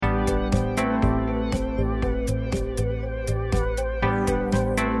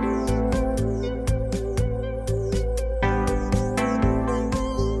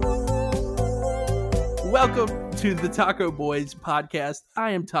Welcome to the Taco Boys podcast.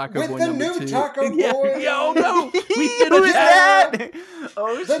 I am Taco Boy with the number new 2. Taco Boy. Yo, no, we did Who a is tag. that?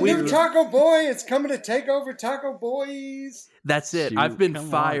 Oh, The new shoot. Taco Boy is coming to take over Taco Boys. That's it. Shoot, I've been come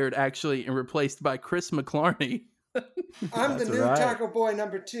fired actually and replaced by Chris McClarney. I'm the That's new right. Taco Boy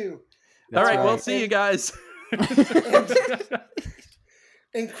number 2. All right, right. well, see you guys.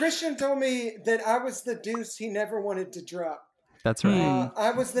 And Christian told me that I was the deuce he never wanted to drop. That's right. I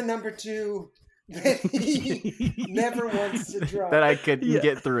was the number 2 that he never wants to drop. That I could Yeah.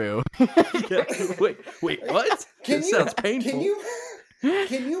 get through. Wait, what? Can That you, sounds painful.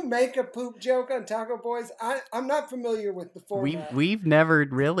 Can you make a poop joke on Taco Boys? I'm not familiar with the format. We've never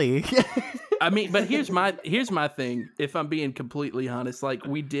really. I mean, but here's my thing. If I'm being completely honest, like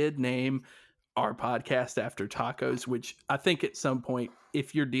we did name our podcast after tacos, which I think at some point,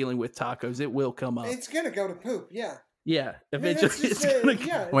 if you're dealing with tacos, it will come up. It's going to go to poop, yeah. Yeah, I mean, eventually it's it's just gonna.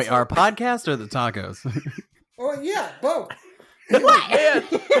 yeah, it's Wait, like- our podcast or the tacos? Oh, yeah, both. Man,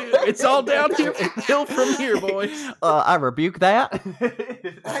 it's all downhill from here, boys. I rebuke that.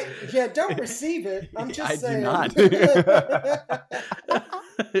 Don't receive it. I'm just I do saying. not.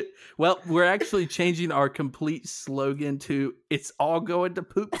 Well, we're actually changing our complete slogan to "It's all going to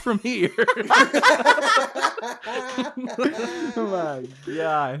poop from here." Oh my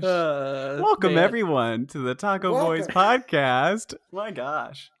gosh. Welcome man. everyone to the Taco Boys podcast. My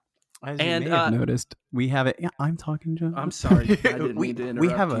gosh. As you And, may have noticed, we have it. Yeah, I'm talking, John. I'm sorry, I didn't mean to We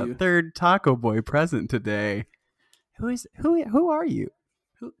interrupt have you. a third Taco Boy present today. Who are you?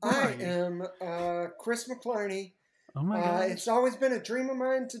 Who I are you? am Chris McClarney. Oh my gosh. It's always been a dream of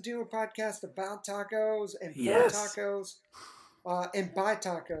mine to do a podcast about tacos and for Yes. tacos and buy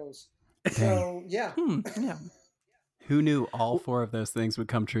tacos. So, yeah, Yeah. Who knew all four of those things would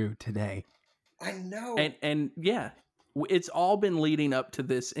come true today? I know. And yeah, it's all been leading up to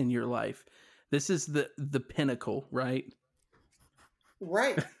this in your life. This is the pinnacle, right?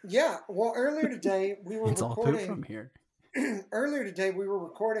 Right. Yeah. Well, earlier today, we were It's all poop from recording. here. Earlier today, we were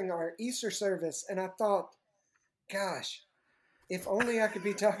recording our Easter service, and I thought, gosh, if only I could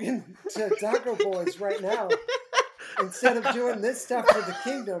be talking to Taco Boys right now instead of doing this stuff for the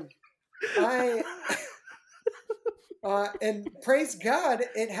kingdom. And praise God,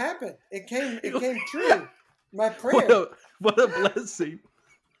 it happened. It came true. My prayer. What a blessing.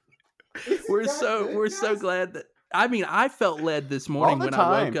 Isn't We're God so good, glad that I felt led this morning the when I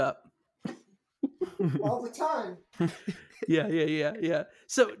time. woke up. guys? All the time. Yeah.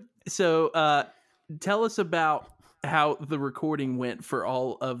 So tell us about how the recording went for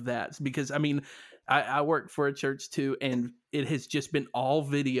all of that, because I mean, I work for a church too, and it has just been all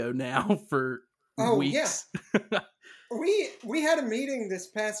video now for weeks. Yeah. We had a meeting this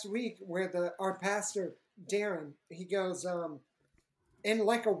past week where our pastor Darren, he goes, in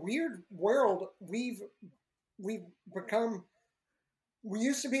like a weird world, we've become. We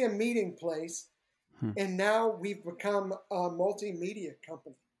used to be a meeting place, and now we've become a multimedia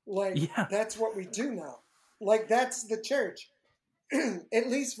company. Like that's what we do now. Like that's the church. At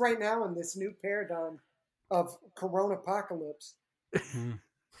least right now in this new paradigm of Corona apocalypse.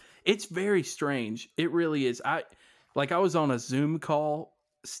 It's very strange. It really is. I was on a Zoom call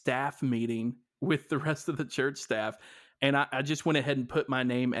staff meeting with the rest of the church staff, and I just went ahead and put my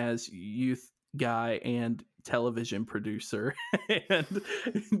name as youth guy and television producer. And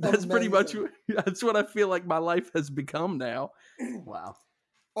that's pretty much that's what I feel like my life has become now. Wow.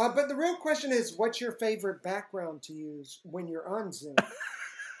 But the real question is, what's your favorite background to use when you're on Zoom?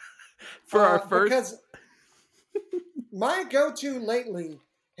 For our first, because my go-to lately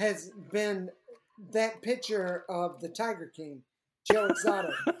has been that picture of the Tiger King, Joe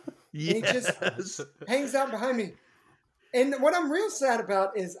Exotic. And he just hangs out behind me. And what I'm real sad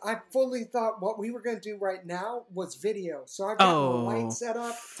about is I fully thought what we were going to do right now was video. So I've got the light set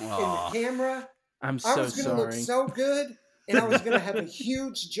up and the camera. I'm I so was going to look sorry. so good, and I was going to have a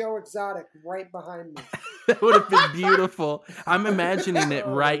huge Joe Exotic right behind me. That would have been beautiful. I'm imagining it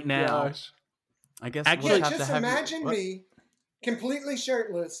right now. Gosh. I guess Actually, we'll Yeah, have just to have imagine what? me completely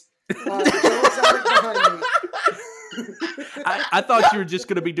shirtless, Joe Exotic behind me. I thought you were just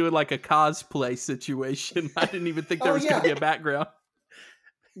going to be doing like a cosplay situation. I didn't even think there was going to be a background.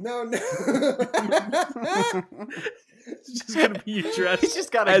 No. It's just going to be you dressed He's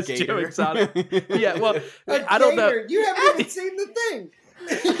just got a as gator. Joe Exotic. Yeah, well, A I don't know. gator. You haven't even seen the thing.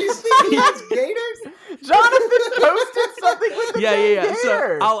 You think he has gators? Jonathan posted something with the Yeah. So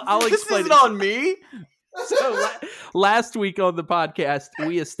gator. I'll This explain isn't it. on me. So last week on the podcast,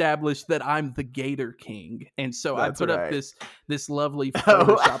 we established that I'm the Gator King, and so I That's put up right. this lovely Oh.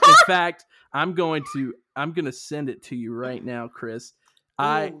 Photoshop. In fact, I'm going to send it to you right now, Chris.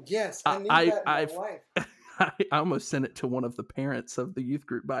 Ooh, yes, I need that in my life. I almost sent it to one of the parents of the youth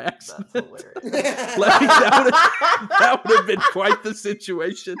group by accident. That's hilarious. That would have been quite the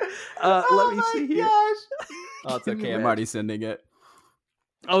situation. Let me see here. Oh, it's Give me okay. I'm that. already sending it.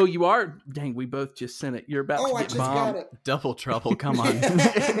 Oh, you are? Dang, we both just sent it. You're about Oh, to I get just bombed. got it. Double trouble. Come on.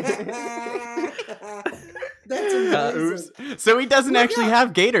 That's amazing. Oops. So he doesn't Look actually out.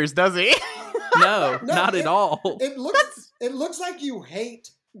 have gators, does he? No, No, not at all. It looks like you hate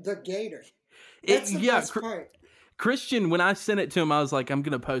the gator. That's the best part. Christian, when I sent it to him, I was like, I'm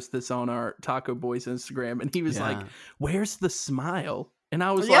going to post this on our Taco Boys Instagram. And he was like, where's the smile? And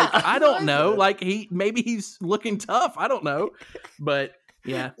I was Yeah. like, I don't know. Like, maybe he's looking tough. I don't know. But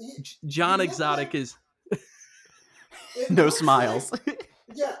yeah, John You look Exotic like- is. No looks smiles. Like,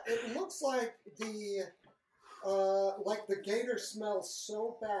 yeah, it looks like the gator smells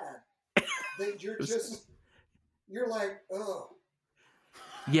so bad that you're like, oh.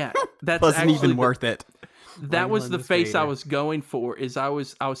 Yeah, that's Wasn't actually even worth it. That was the This face I gator. was going for. Is I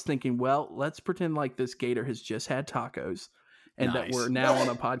was thinking, well, let's pretend like this gator has just had tacos, and that Nice. we're now on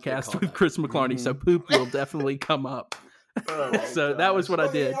a call podcast with that. Chris McClarney. So poop will definitely come up. Oh my So that was gosh. what I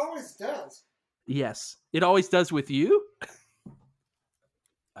Well, did. It always does. Yes, it always does with you.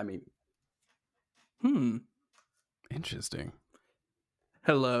 I mean, interesting.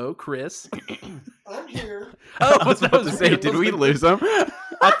 Hello, Chris. I'm here. I was that about to say, weird. did we lose him?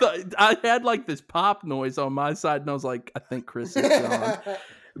 I thought I had like this pop noise on my side, and I was like, I think Chris is gone.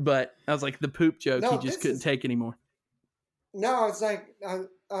 But I was like, the poop joke, No, he just this couldn't is- take anymore. No, it's like,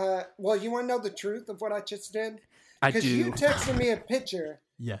 well, you want to know the truth of what I just did? I Because you do. texted me a picture.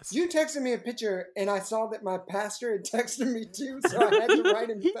 Yes. You texted me a picture, and I saw that my pastor had texted me too, so I had to write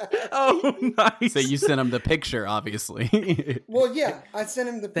him back. Oh, nice. So you sent him the picture, obviously. Well, yeah, I sent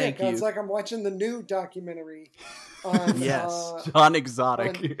him the Thank pic. I was you. like, I'm watching the new documentary. On, Yes. John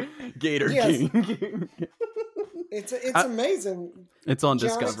Exotic, Gator Yes. King. It's amazing. It's on John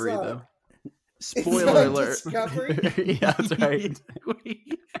Discovery, Exotic. though. It's Spoiler on alert. Discovery. Yeah, that's right.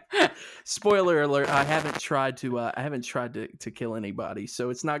 Spoiler alert! I haven't tried to kill anybody, so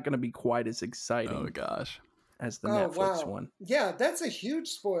it's not going to be quite as exciting Oh gosh. as the Oh, Netflix wow. one. Yeah, that's a huge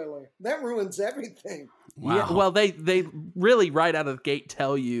spoiler. That ruins everything. Wow. Yeah, well, they really right out of the gate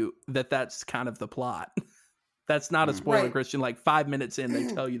tell you that that's kind of the plot. That's not a spoiler, Right. Christian. Like 5 minutes in,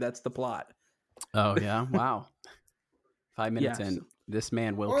 they tell you that's the plot. Oh yeah. Wow. 5 minutes Yes. in, this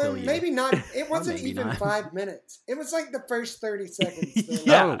man will Or kill you. maybe not. It wasn't maybe even not. 5 minutes. It was like the first 30 seconds. They're like,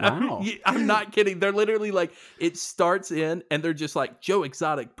 Yeah, Oh, wow. I'm not kidding. They're literally like, it starts in, and they're just like, Joe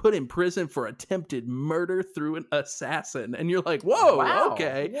Exotic put in prison for attempted murder through an assassin, and you're like, whoa, Wow.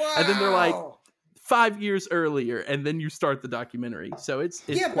 okay. And then they're like, wow. 5 years earlier, and then you start the documentary. So it's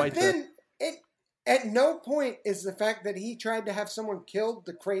Yeah, quite but then at no point is the fact that he tried to have someone killed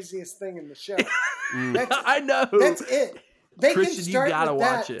the craziest thing in the show. Mm. That's I know. that's it. They Christian, can you start gotta with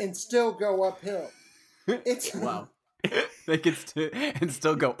watch that it. and still go uphill. It's Wow. They could and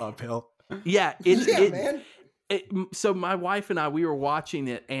still go uphill. Yeah, yeah, man. So my wife and I, we were watching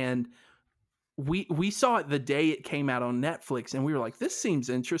it, and we saw it the day it came out on Netflix, and we were like, this seems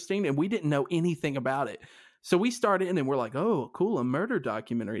interesting, and we didn't know anything about it. So we started in and we're like, oh, cool, a murder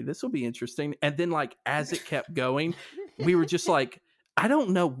documentary. This will be interesting. And then like as it kept going, we were just like, I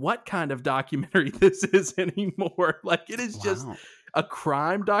don't know what kind of documentary this is anymore. Like it is just Wow. a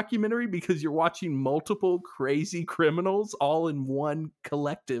crime documentary because you're watching multiple crazy criminals all in one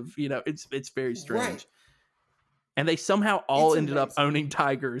collective. You know, it's very strange. Right. And they somehow all It's ended up amazing. owning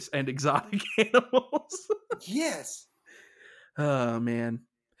tigers and exotic animals. Yes. Oh man.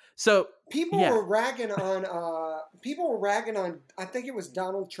 So People Yeah. were ragging on I think it was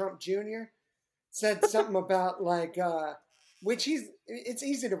Donald Trump Jr. said something about like which it's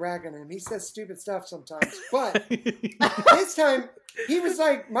easy to rag on him. He says stupid stuff sometimes. But this time he was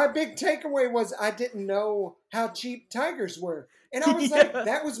like, my big takeaway was I didn't know how cheap tigers were. And I was like, Yeah.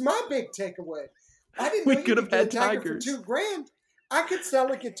 that was my big takeaway. I didn't We know you could could have get a had tiger tigers. for $2,000. I could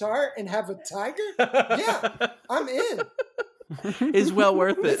sell a guitar and have a tiger. Yeah, I'm in. It's well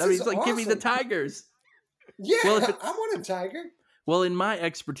worth it. This I mean, is it's like, give me the awesome. tigers. Yeah, Well, if it- I want a tiger. Well, in my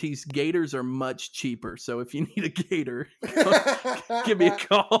expertise, gators are much cheaper. So if you need a gator, give me a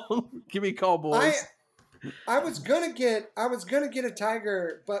call. Give me a call, boys. I was gonna get a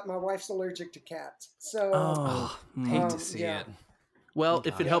tiger, but my wife's allergic to cats. So Oh, Hate Um, to see yeah. it. well,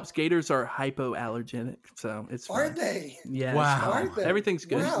 if it Yeah. helps, gators are hypoallergenic, so it's are fine. they? Yeah, Wow. it's fine. Are they? Everything's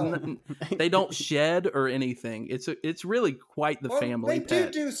good. Wow. They don't shed or anything. It's really quite the Well, family they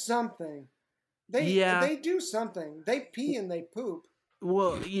pet. do something. Yeah. They do something. They pee and they poop.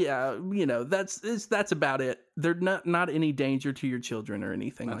 Well, yeah, you know that's about it. They're not any danger to your children or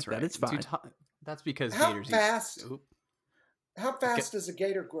anything That's like right. that. It's fine. That's because How gators fast? eat. Oop. How fast does a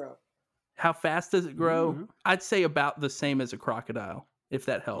gator grow? How fast does it grow? Mhm. I'd say about the same as a crocodile, if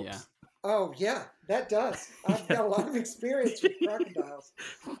that helps. Yeah. Oh yeah, that does. I've got a lot of experience with crocodiles.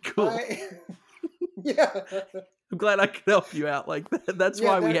 Cool. Yeah. I'm glad I could help you out like that. That's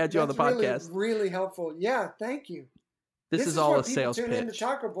Yeah, why we had you on the that's podcast. Really helpful. Yeah, thank you. This is all what a sales people tune into pitch.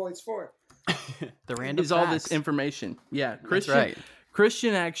 Taco Boys for. The random Is all this facts. information. Yeah, Christian. That's right.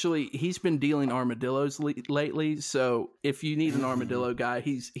 Christian actually, he's been dealing armadillos lately. So if you need an armadillo guy,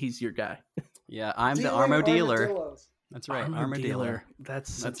 he's your guy. Yeah, I'm the Dealing Armo dealer. armadillos. That's right, Armo Armo dealer. dealer.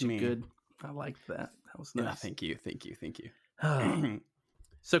 That's such a me. good. I like that. That was Yeah, nice. thank you.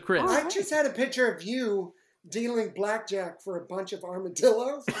 So Chris, I just had a picture of you dealing blackjack for a bunch of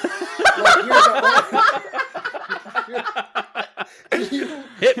armadillos.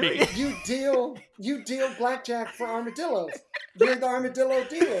 hit me. You deal blackjack for armadillos. You're the armadillo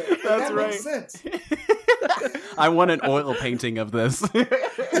dealer. That's that right. makes sense. I want an oil painting of this. It'll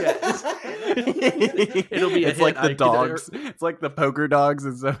be. It's a like hit. the I dogs. It's like the poker dogs,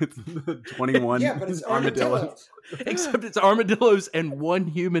 and so it's the 21 Yeah, but it's armadillos. armadillos. Except it's armadillos and one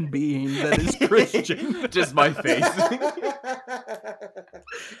human being that is Christian. Just my face.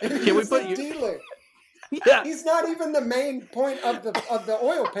 Can we put you? Dealer. Yeah. He's not even the main point of the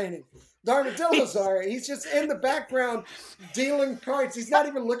oil painting. The armadillos are. He's just in the background dealing cards. He's not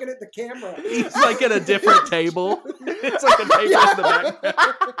even looking at the camera. He's like at a different table. It's like a table in the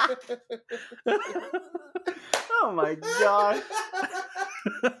back. Oh my god.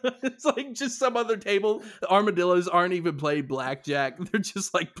 It's like just some other table. The armadillos aren't even playing blackjack. They're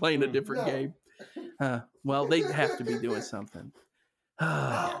just like playing a different No. game. Well, they have to be doing something.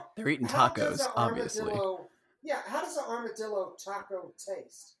 They're eating How does tacos, an obviously. armadillo- Yeah, how does an armadillo taco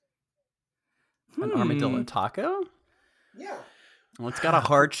taste? An armadillo taco? Yeah. Well, it's got a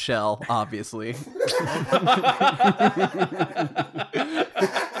hard shell, obviously.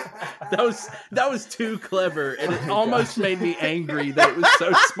 That was too clever, and it almost made me angry that it was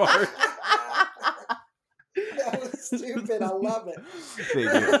so smart. That was stupid. I love it.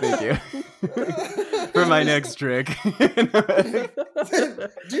 Thank you. For my next trick.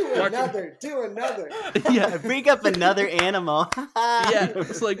 Do another. Yeah, Bring up another animal. yeah.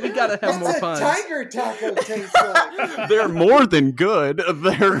 It's like we gotta have more What's a fun. tiger taco taste like? They're more than good.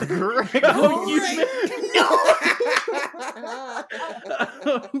 They're great. Oh, you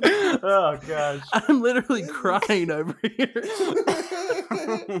Oh gosh. I'm literally crying over here.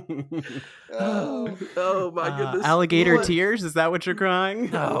 Oh my goodness. Alligator What? tears? Is that what you're crying?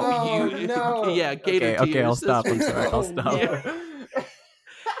 No, Oh, you. no. Yeah, gator tears. Okay, I'll stop. I'm sorry. I'll stop. Yeah.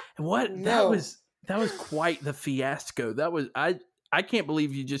 What? No. That was quite the fiasco. That was I can't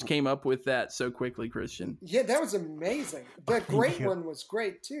believe you just came up with that so quickly, Christian. Yeah, that was amazing. The great you. one was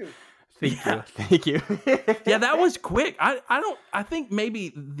great too. Thank you. Yeah, that was quick. I think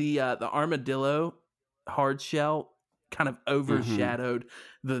maybe the armadillo hard shell kind of overshadowed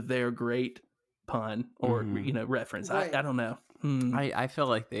the "they're great" pun or reference. Right. I don't know. I feel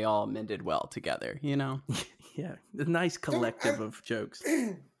like they all mended well together, you know? Yeah, a nice collective of jokes.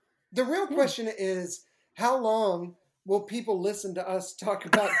 The real question is, how long will people listen to us talk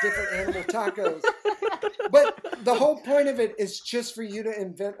about different animal tacos? But the whole point of it is just for you to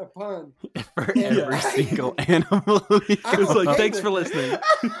invent a pun. For And every single animal. I'm It's like, okay thanks with for it. listening.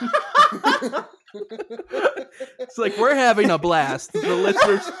 It's like, we're having a blast. The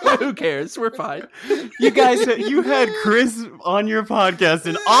listeners, who cares? We're fine. You guys, you had Chris on your podcast,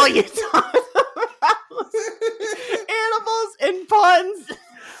 and all you talked about was animals and puns.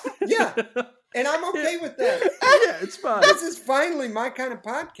 Yeah, and I'm okay with that. Yeah, it's fine. This is finally my kind of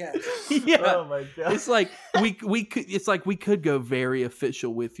podcast. Yeah. my god! It's like we could. It's like we could go very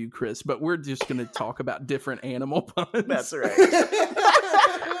official with you, Chris, but we're just going to talk about different animal puns. That's right.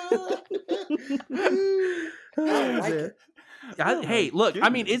 I like it. Hey, look. I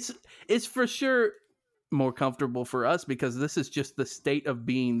mean, it's for sure more comfortable for us because this is just the state of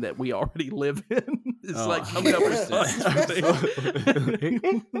being that we already live in. It's like coming up with puns for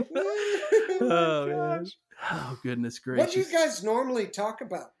things. Oh, man. Oh, goodness gracious. What do you guys normally talk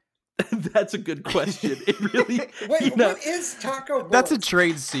about? That's a good question. It really. Wait, what is Taco Boys? That's a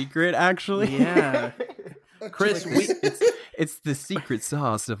trade secret, actually. Yeah. Chris, it's the secret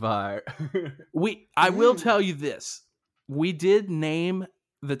sauce of our. I will tell you this. We did name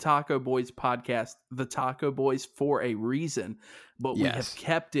the Taco Boys podcast the Taco Boys for a reason, but we have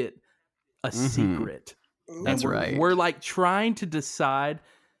kept it a secret. That's and right. We're like trying to decide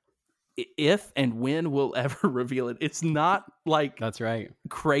if and when we'll ever reveal it. It's not like That's right.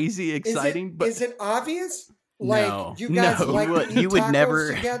 crazy exciting, but is it obvious? Like No. you guys No. like to eat You would tacos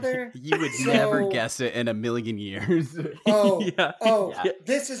never together. You would never So- guess it in a million years. Oh, Yeah. Yeah.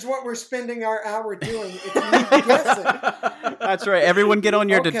 this is what we're spending our hour doing. It's me guessing. That's right. Everyone get on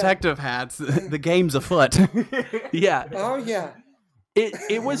your Okay. detective hats. The game's afoot. Yeah. Oh yeah.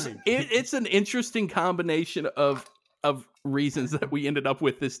 It's an interesting combination of reasons that we ended up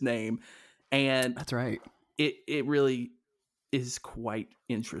with this name, and That's right. it really is quite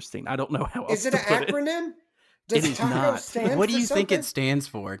interesting. I don't know how else Is it to an put it. acronym? Does It is taco not. stand What do for you think it something? stands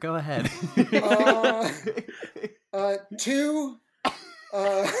for? Go ahead. Two.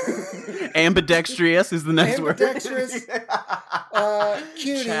 Ambidextrous is the next word. Ambidextrous,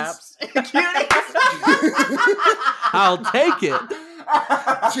 cuties. Chaps. I'll take it.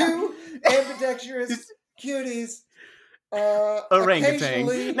 Two ambidextrous cuties. Orangutan.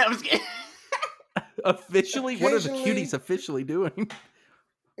 Occasionally, No, I'm just kidding. Officially, what are the Occasionally- cuties officially doing?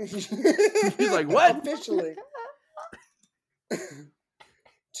 He's like, "What?" Officially.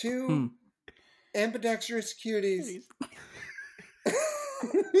 Two Hmm. ambidextrous cuties.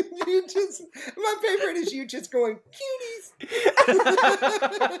 You just, my favorite is you just going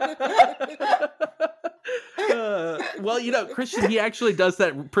Well, Christian, he actually does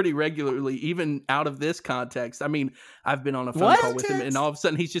that pretty regularly, even out of this context. I mean, I've been on a phone What? call with him, and all of a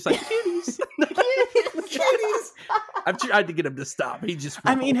sudden he's just like, cuties. cuties. I've tried to get him to stop. He just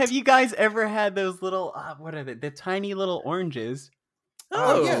I mean, won't. have you guys ever had those little, what are they? The tiny little oranges.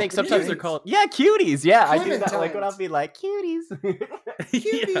 Oh, yeah. I think sometimes they're cuties. called, cuties. Yeah, I do that like when Clementines. I'll be like, cuties. Yeah.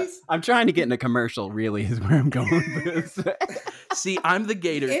 Cuties. I'm trying to get in a commercial, really, is where I'm going with this. See, I'm the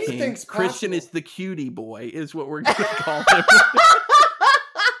Gator King. Anything's Christian possible. is the cutie boy, is what we're going to call him.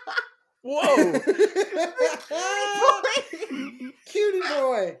 Whoa. Cutie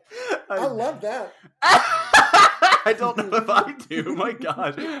boy. I love that. I don't know if I do. My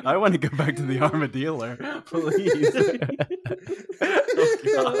gosh. I want to go back to the armadillo. Please.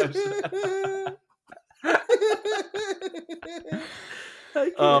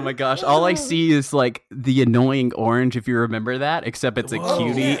 Oh my gosh. All I see is like the annoying orange, if you remember that, except it's a Whoa.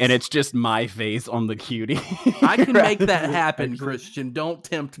 cutie Yes. and it's just my face on the cutie. I can make that Rather happen, than- Christian. Don't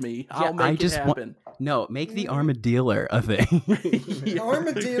tempt me. Yeah, I'll make I it just want- happen. No, make the armadillo a thing. Yeah.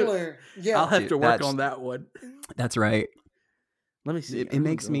 Armadillo. Yeah. I'll have Dude, to work that's- on that one. That's right. Let me see. It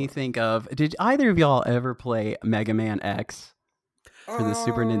makes me think of, did either of y'all ever play Mega Man X for the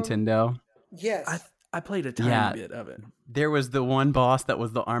Super Nintendo? Yes. I played a tiny Yeah. bit of it. There was the one boss that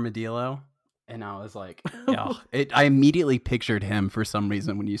was the armadillo, and I was like, I immediately pictured him for some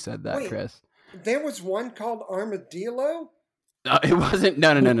reason when you said that, Wait. Chris. There was one called Armadillo. It wasn't.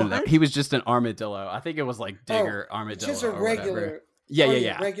 No. What? He was just an armadillo. I think it was like Digger It's armadillo. just a or whatever. regular.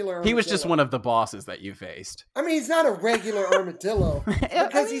 Yeah. Regular He was just armadillo. one of the bosses that you faced. I mean, he's not a regular armadillo I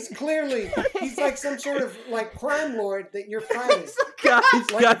because he's like some sort of like crime lord that you're fighting.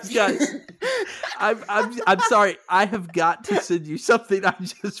 Guys. I'm sorry. I have got to send you something I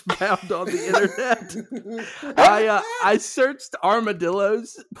just found on the internet. I searched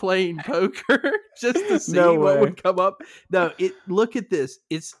armadillos playing poker just to see No what way. would come up. No, look at this.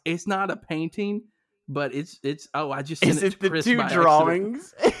 It's not a painting, but it's I just sent Is it it to the Chris two by accident.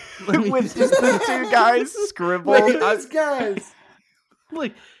 drawings Let me with see. just the two guys scribbled? Wait, These guys.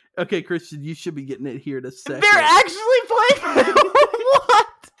 Like, okay, Christian, you should be getting it here in a second. They're actually playing. What?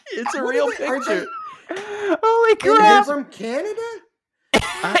 It's a What real are they- are picture. Holy And they're crap! from Canada?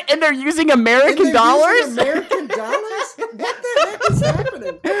 And they're using And American they're dollars. using American dollars? What the heck is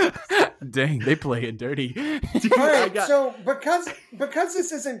happening? Dang, they play it dirty. All I right, got- so because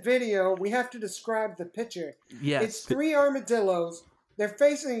this isn't video, we have to describe the picture. Yes. It's three armadillos. They're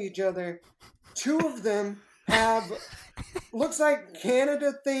facing each other. Two of them have looks like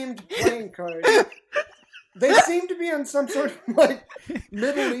Canada themed playing cards. They seem to be on some sort of like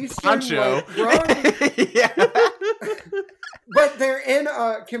Middle Eastern Poncho. like, rug, Yeah. but they're in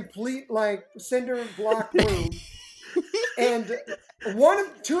a complete like cinder block room. And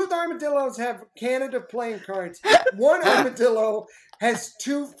two of the armadillos have Canada playing cards. One armadillo has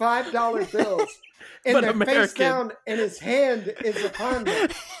two $5 bills. And But they're face American. down, and his hand is upon them.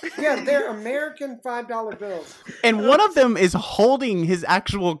 Yeah, they're American $5 bills. And one of them is holding his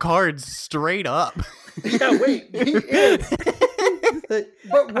actual cards straight up. Yeah, wait. He is.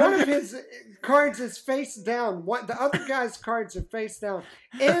 But one of his cards is face down. The other guy's cards are face down.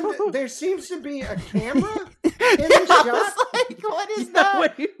 And there seems to be a camera in the I shot. was like, what is Yeah,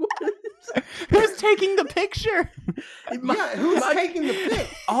 that? wait, what? Who's taking the picture? Yeah, who's taking the pic?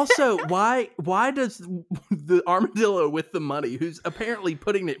 Also, why does the armadillo with the money, who's apparently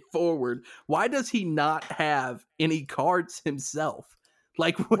putting it forward, why does he not have any cards himself?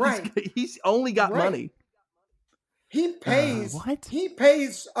 Like, Right. he's only got Right. money. He pays what? He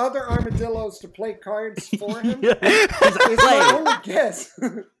pays other armadillos to play cards for him. Yeah. He's like, It's my "Play. only guess.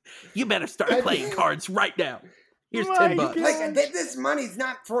 You better start playing cards right now. Here's My $10. Like this money's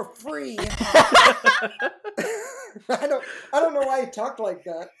not for free. I don't know why he talked like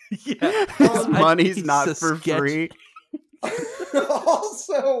that. Yeah. This money's He's not a for sketch- free.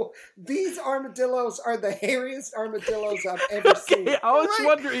 Also, these armadillos are the hairiest armadillos I've ever seen. I was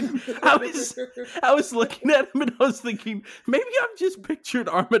wondering. I was looking at him and I was thinking, maybe I've just pictured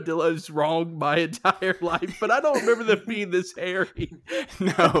armadillos wrong my entire life, but I don't remember them being this hairy.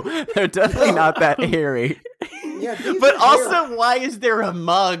 No, they're definitely not that hairy. Yeah, these But are hairy. also, why is there a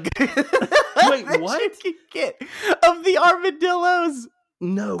mug? Wait, that what? you can get of the armadillos?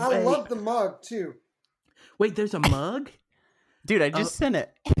 No I way. love the mug too. Wait, there's a mug? Dude, I just sent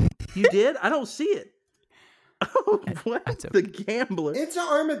it. You did? I don't see it. Oh, what? That's The gambler. It's an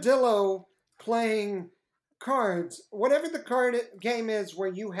armadillo playing cards. Whatever the card game is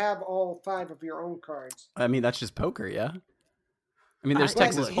where you have all 5 of your own cards. I mean, that's just poker, yeah? I mean, there's I-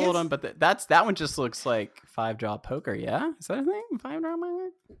 Texas Well, Hold'em, but that one just looks like 5-draw poker, yeah? Is that a thing? 5-draw poker?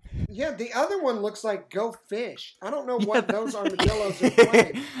 Yeah, the other one looks like Go Fish. I don't know what those armadillos are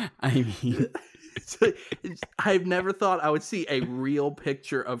playing. I mean, I've never thought I would see a real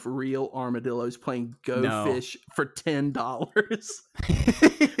picture of real armadillos playing Go No. Fish for $10.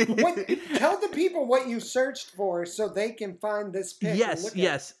 What? Tell the people what you searched for so they can find this pic. and Yes, look at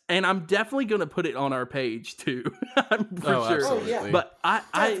yes, and I'm definitely going to put it on our page too. I'm for Oh, sure. absolutely. Oh, yeah. But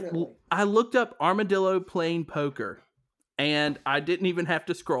Definitely. I looked up armadillo playing poker, and I didn't even have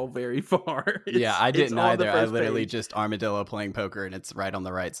to scroll very far. yeah, I It's didn't on the either. I first literally page. just armadillo playing poker, and it's right on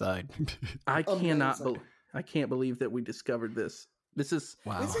the right side. I cannot. Amazing. I can't believe that we discovered this. This is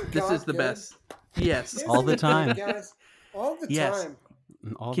Wow. Isn't this God is the good? best. Yes. Isn't all the it good, time. guys. All the Yes. time.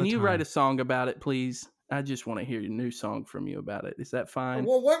 All Can the you time. write a song about it, please? I just want to hear a new song from you about it. Is that fine?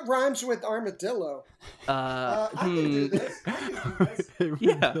 Well, what rhymes with armadillo? I can do this. I can do this.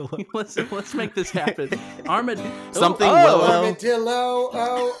 Yeah, let's make this happen. Something Oh, Willow. Armadillo,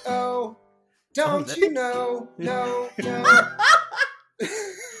 oh, oh. Don't that- you know? No, no.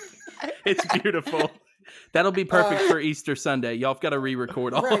 It's beautiful. That'll be perfect for Easter Sunday. Y'all have got to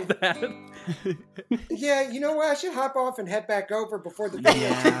re-record all of Right. that. Yeah, you know what? I should hop off and head back over before the video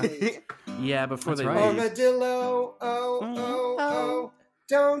Yeah. leaves. Yeah, before That's they right. leave. Armadillo, oh, oh, oh.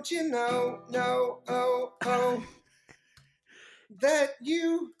 Don't you know? No, oh, oh. That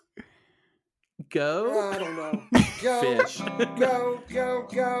you, Go I don't know. Go, fish. go, go,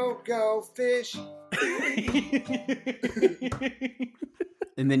 go, go, fish.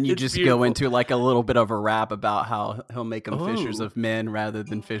 And then you It's just beautiful. go into like a little bit of a rap about how he'll make them fishers Oh. of men rather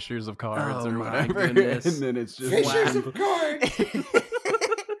than fishers of cards Oh or my whatever. goodness. And then it's just Fishers wow. of cards. Fishers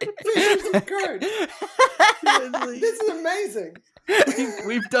of cards. This is amazing.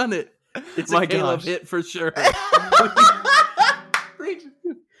 We've done it. It's My a Caleb gosh. hit for sure.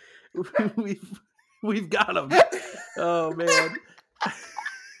 We've got him. Oh man.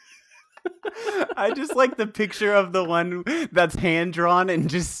 I just like the picture of the one that's hand drawn and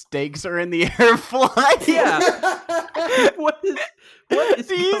just stakes are in the air flying. Yeah. What is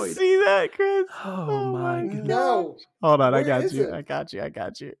Do you going see that, Chris? Oh my goodness. No. Hold on, I Where got is you. it? I got you.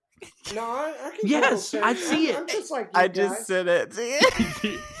 No, I can Yes, Google I search. see I'm it. just like you I guys. just said it. See?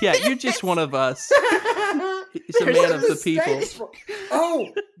 Yeah, you're just one of us. He's a What man are of the people. stakes for? Oh,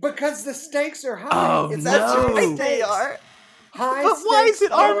 because the stakes are high. Oh, It's no. actually Right, stakes. they are. High But why is stakes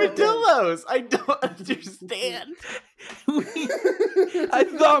it armadillos? I don't understand. I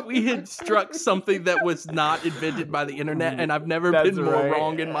thought we had struck something that was not invented by the internet, and I've never That's been more right.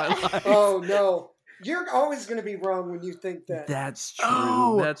 wrong in my life. Oh no, you're always going to be wrong when you think that. That's true.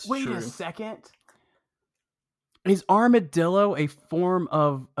 Oh, That's wait true. a second. Is armadillo a form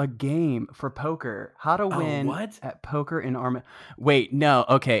of a game for poker? How to win what? at poker in Wait, no.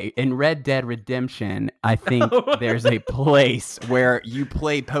 Okay, in Red Dead Redemption, I think there's a place where you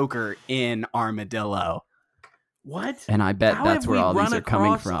play poker in Armadillo, What? and I bet How that's have where we all run these are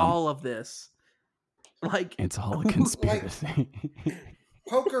coming across from. all of this? Like, It's all a conspiracy.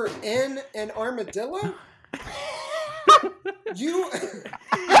 Poker in an armadillo? You, it's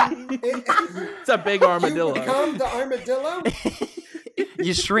a big armadillo. You become the armadillo?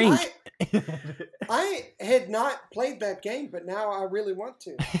 You shrink. I had not played that game, but now I really want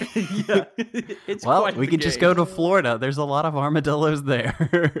to. Yeah. It's Well, quite we the could just game. go to Florida. There's a lot of armadillos there.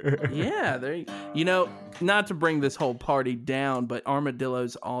 Yeah, there. You know, not to bring this whole party down, but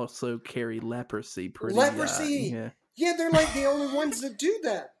armadillos also carry leprosy. Pretty. Leprosy? Yeah. Yeah, they're like the only ones that do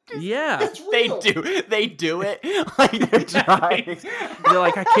that. Yeah. It's They real. do it like they're trying. They're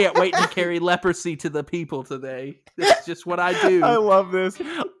like, I can't wait to carry leprosy to the people today. It's just what I do. I love this.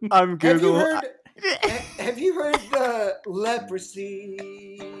 I'm Google. Have you heard the leprosy?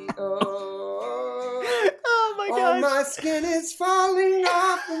 Oh my All gosh. my skin is falling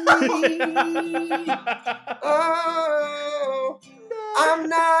off of me. Oh, I'm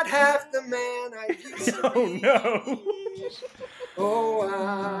not half the man I used to be. no. Oh,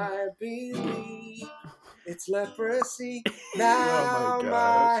 I believe it's leprosy. Now Oh my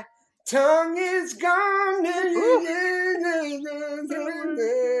my tongue is gone. Yeah.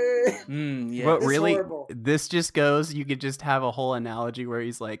 But It's really, horrible. this just goes. You could just have a whole analogy where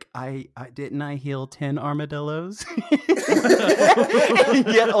he's like, "I didn't I heal 10 armadillos,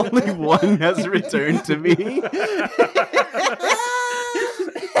 yet only one has returned to me."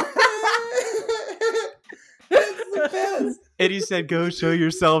 That's the best. And he said, "Go show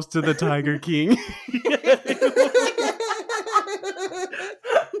yourselves to the Tiger King."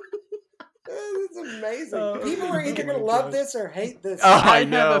 That's amazing. Oh, People are either going to love this or hate this. Oh, I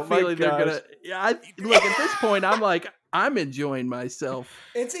know, have a my feeling they're gosh. gonna. Yeah, look at this point. I'm like, I'm enjoying myself.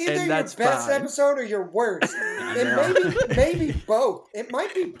 It's either and your that's best fine. episode or your worst. It maybe both. It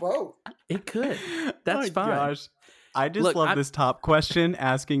might be both. It could. That's Oh, fine. Gosh. I just Look, love this top question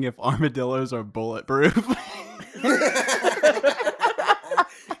asking if armadillos are bulletproof.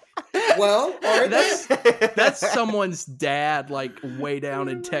 Well, are they? That's someone's dad, like way down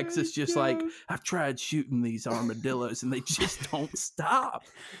in Texas, just like, I've tried shooting these armadillos and they just don't stop.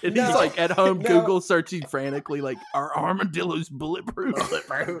 And he's No. like at home No. Google searching frantically, like, are armadillos bulletproof?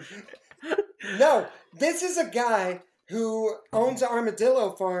 No, this is a guy who owns an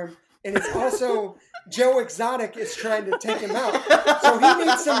armadillo farm, and it's also Joe Exotic is trying to take him out. So he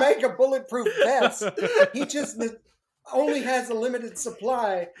needs to make a bulletproof vest. He just only has a limited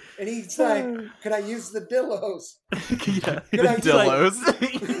supply, and he's like, "Could I use the dillos?" Yeah. Could I Dillos.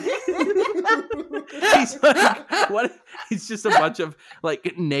 He's like, what? He's just a bunch of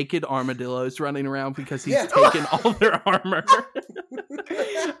like naked armadillos running around because he's Yeah. taken all their armor.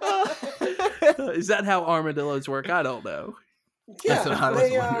 Is that how armadillos work? I don't know. That's what I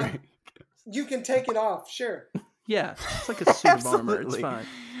was wondering. You can take it off, sure. Yeah, it's like a suit of armor. It's Absolutely. fine.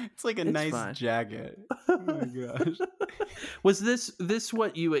 It's like a It's nice fine. jacket. Oh my gosh. Was this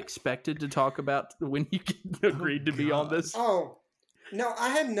what you expected to talk about when you agreed to be on this? Oh, no, I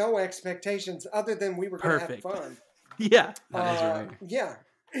had no expectations other than we were going to have Perfect. fun. Yeah. That is right. Yeah.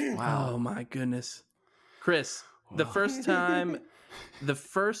 Oh my goodness, Chris, the first time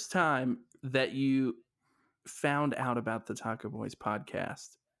that you found out about the Taco Boys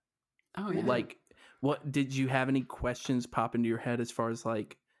podcast, Oh yeah. like, what did you have any questions pop into your head as far as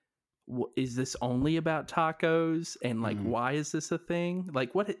like, is this only about tacos, and like, why is this a thing?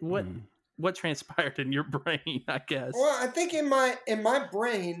 Like, what transpired in your brain? I guess. Well, I think in my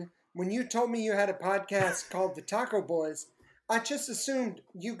brain, when you told me you had a podcast called The Taco Boys, I just assumed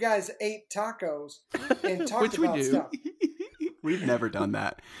you guys ate tacos and talked Which we about do. stuff. We've never done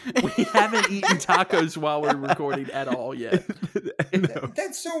that. We haven't eaten tacos while we're recording at all yet. No.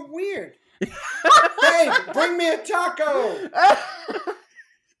 That's so weird. Hey, bring me a taco.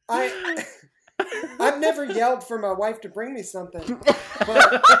 I've never yelled for my wife to bring me something,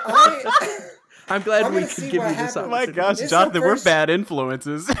 but I'm glad I'm we gonna could see give what you this happens. Oh my opportunity. gosh, It's Jonathan, the we're first- bad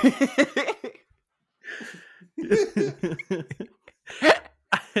influences.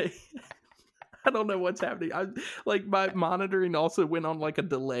 I don't know what's happening. I like my monitoring also went on like a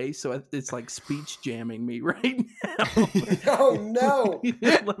delay, so it's like speech jamming me right now. oh no.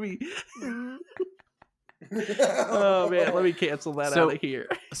 Let me. Oh man, let me cancel that So- out of here.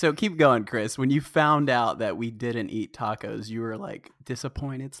 So keep going, Chris. When you found out that we didn't eat tacos, you were like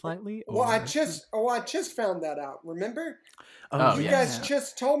disappointed slightly? Well, I or- just found that out. Remember? Oh, You yeah. guys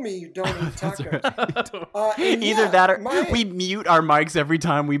just told me you don't eat That's tacos. right. And Either yeah, that or my- we mute our mics every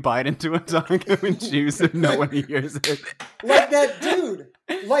time we bite into a taco and chew so no one hears it. Like that dude,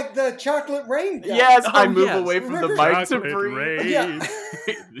 like the chocolate rain guy. Yes, I Oh, move yes. away from the Remember- mic to Chocolate breathe. rain. Yeah.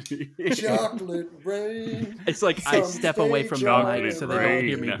 Chocolate rain. It's like I step away from the Chocolate mic so they don't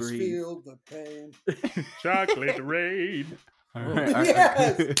hear me rain. breathe. Feel the pain. Chocolate rain. All right, all right.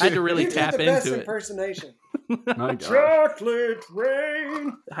 Yes. I had to really You did tap the best into it. impersonation. My gosh. Chocolate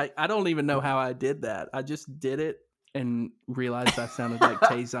rain. I don't even know how I did that. I just did it and realized I sounded like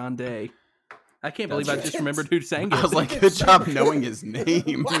Tayson Day. I can't believe I That's just remembered who sang it. I was like, good job knowing his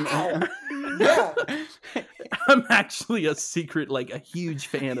name. Wow. Yeah. I'm actually a secret, like a huge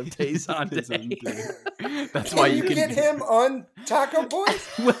fan of Tezonde. That's why you can get him on Taco Boys.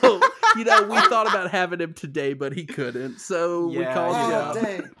 Well, we thought about having him today, but he couldn't, so we called it out.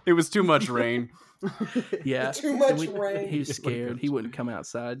 Dang. It was too much rain. Yeah, Too much rain. He was scared. He wouldn't come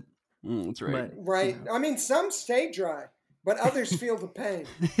outside. That's right. Right. I mean, some stay dry, but others feel the pain.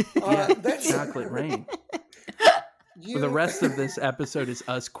 That's chocolate rain. The rest of this episode is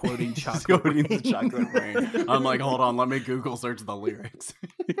us quoting chocolate rain. I'm like, hold on, let me Google search the lyrics.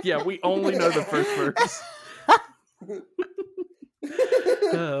 Yeah, we only know the first verse.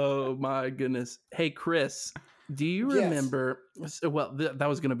 Oh my goodness. Hey, Chris, do you remember? Well, that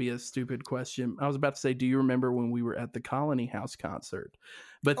was going to be a stupid question. I was about to say, do you remember when we were at the Colony House concert?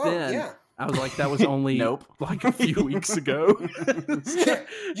 But then I was like, that was only like a few weeks ago.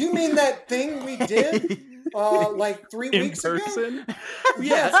 You mean that thing we did like 3 weeks ago?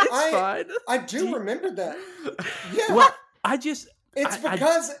 Yes, it's fine. I do remember that. Yeah. Well, it's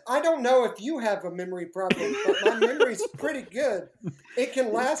because I don't know if you have a memory problem, but my memory's pretty good. It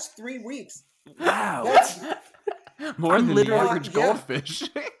can last 3 weeks. Wow. That's more than the average goldfish.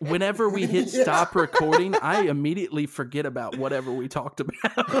 Whenever we hit stop recording, I immediately forget about whatever we talked about.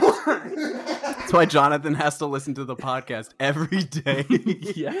 That's why Jonathan has to listen to the podcast every day.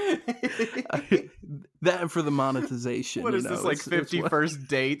 Yeah. That and for the monetization. What is this, like 50 first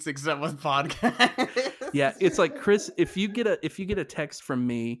dates except with podcasts? Yeah, it's like, Chris, if you get a text from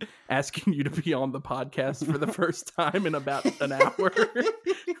me asking you to be on the podcast for the first time in about an hour,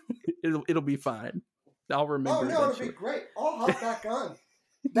 it'll be fine. I'll remember. Oh no, it'll be great. I'll hop back on.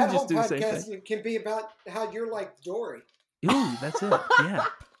 That whole podcast can be about how you're like Dory. Ooh, that's it. Yeah,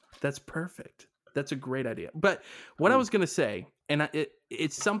 that's perfect. That's a great idea. But what I was going to say, and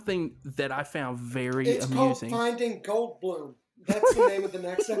it's something that I found very amusing. Called Finding Goldblum. That's the name of the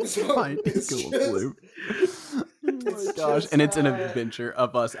next episode. Finding Goldblum. Oh my gosh. And it's an adventure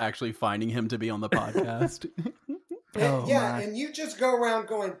of us actually finding him to be on the podcast. And you just go around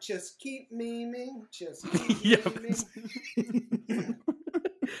going, just keep memeing, just keep memeing.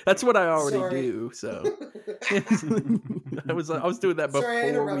 That's what I already do. So I was doing that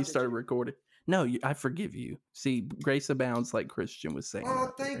before we started recording. No, I forgive you. See, grace abounds, like Christian was saying.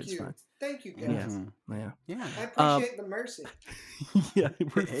 Oh, thank you. Thank you, guys. Yeah. I appreciate the mercy. Yeah,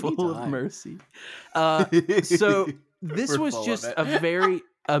 we're full of mercy. So this was just a very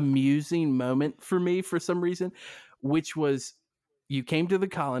amusing moment for me for some reason, which was you came to the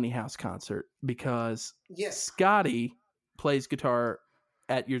Colony House concert because Scotty plays guitar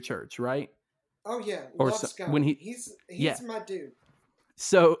at your church, right? Oh yeah, love Scotty. When he's my dude.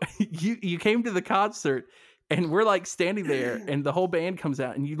 So you came to the concert and we're like standing there and the whole band comes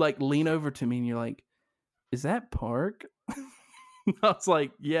out and you like lean over to me and you're like, is that Park? I was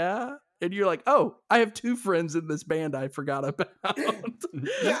like, yeah. And you're like, oh, I have 2 friends in this band I forgot about.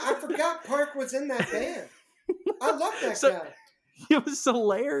 Yeah, I forgot Park was in that band. I love that guy. It was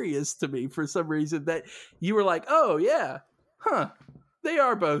hilarious to me for some reason that you were like, oh yeah, they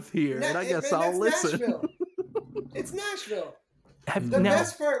are both here. And I guess I'll listen. Nashville. It's Nashville. The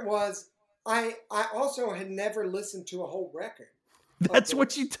best part was I also had never listened to a whole record. That's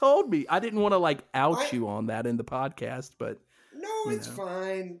what you told me. I didn't want to like out you on that in the podcast, but no, it's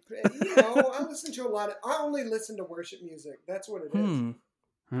fine. I listen to I only listen to worship music. That's what it is.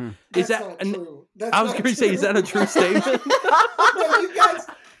 Is that not true? I was going to say, is that a true statement? No,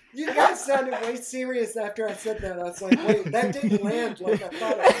 you guys sounded way serious after I said that. I was like, wait, that didn't land like I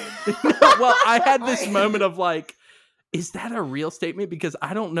thought it would. Well, I had this moment of like, is that a real statement? Because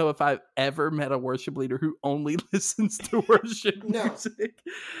I don't know if I've ever met a worship leader who only listens to worship music.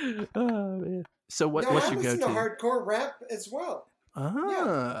 Oh man! So what's your go-to? I listen to hardcore rap as well.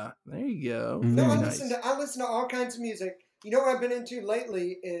 There you go. No, I listen to all kinds of music. You know what I've been into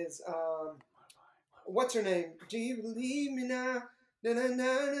lately is what's her name? Do you believe me now? Na, na,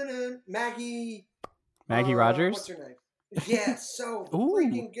 na, na, na. Maggie Rogers. What's her name? Yeah, so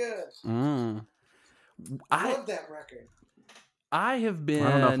freaking good. I love that record. I have been.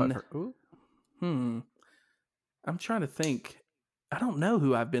 I don't know if I've heard. I'm trying to think. I don't know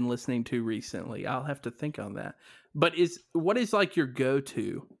who I've been listening to recently. I'll have to think on that. But what is like your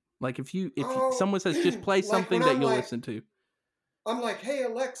go-to? Like if someone says just play something that you'll listen to. I'm like, hey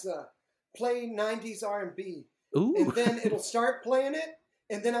Alexa, play 90s R&B. Ooh. And then it'll start playing it.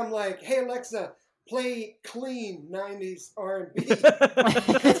 And then I'm like, hey Alexa, play clean 90s R&B.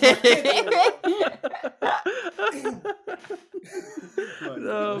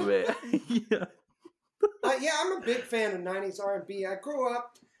 Oh man. Yeah. I'm a big fan of 90s R&B. I grew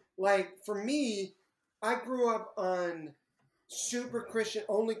up, for me, I grew up on super Christian,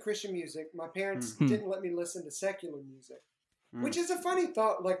 only Christian music. My parents Hmm. didn't let me listen to secular music, Mm. which is a funny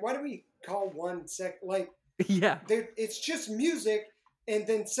thought. Like, why do we call one like? Yeah. It's just music, and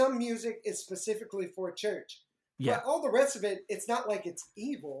then some music is specifically for a church. Yeah. But all the rest of it, it's not like it's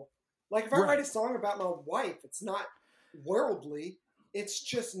evil. Like if I write a song about my wife, it's not worldly. It's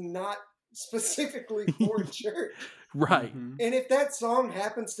just not specifically for church. Right. Mhm. And if that song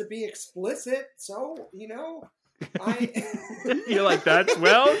happens to be explicit, so You're like, that's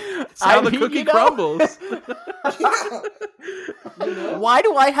it's I how the mean, cookie you know. crumbles. yeah. You know? Why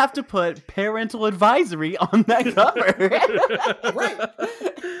do I have to put parental advisory on that cover? Right.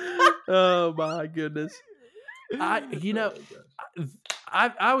 Oh my goodness. I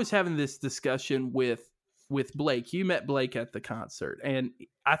was having this discussion with Blake. You met Blake at the concert, and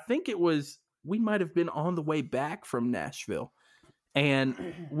I think we might have been on the way back from Nashville,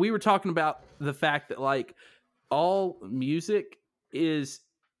 and we were talking about the fact that like all music is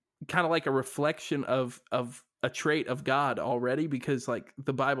kind of like a reflection of a trait of God already, because like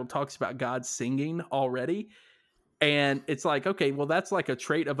the Bible talks about God singing already. And it's like, okay, well, that's like a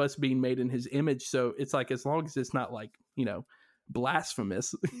trait of us being made in his image. So it's like, as long as it's not like,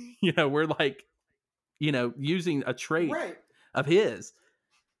 blasphemous, we're like, using a trait Right. of his.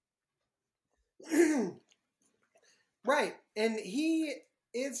 Right. And he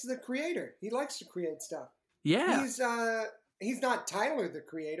is the creator. He likes to create stuff. Yeah. He's not Tyler the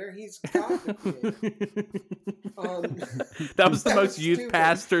creator. He's God the creator. That was the that most was youth stupid.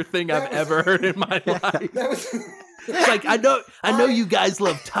 pastor thing That I've was- ever heard in my life. That was It's like, I know you guys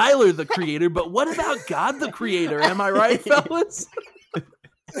love Tyler the creator, but what about God the creator? Am I right, fellas?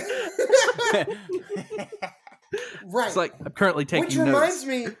 right. It's like, I'm currently taking Which notes. reminds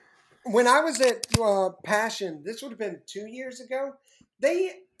me, when I was at Passion, this would have been 2 years ago.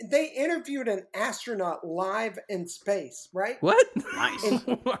 They interviewed an astronaut live in space, right? What? Nice.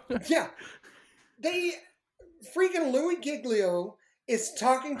 Yeah. Freaking Louis Giglio is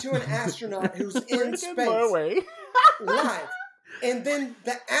talking to an astronaut who's in space live. And then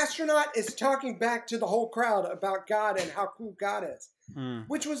the astronaut is talking back to the whole crowd about God and how cool God is,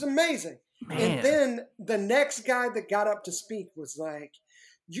 which was amazing. Man. And then the next guy that got up to speak was like,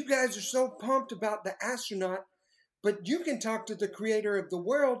 you guys are so pumped about the astronaut, but you can talk to the creator of the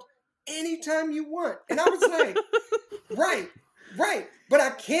world anytime you want. And I was like, right. But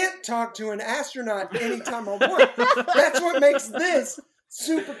I can't talk to an astronaut anytime I want. That's what makes this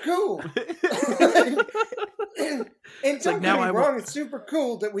super cool. and don't get me wrong, it's super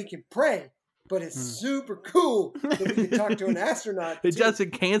cool that we can pray, but it's super cool that we can talk to an astronaut. It too.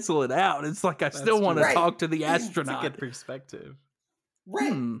 doesn't cancel it out. It's like I still want to true. talk to the It's a astronaut. good perspective.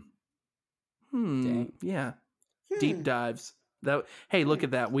 Right. Dang. Yeah. Deep dives. Hey, look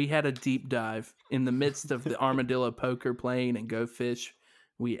at that. We had a deep dive in the midst of the armadillo poker playing and Go Fish.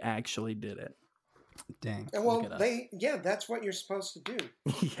 We actually did it. Dang. And look well, at us. that's what you're supposed to do.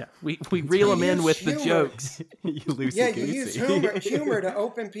 Yeah, we reel them in use with the humor. jokes. You loosey Yeah, you goosey. use humor to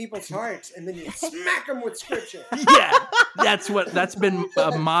open people's hearts, and then you smack them with scripture. Yeah, that's been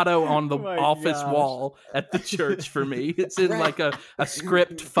a motto on the Oh my office gosh. wall at the church for me. It's in Right. like a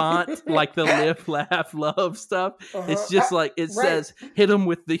script font, like the live, laugh, love stuff. It's just like it Right. says, hit them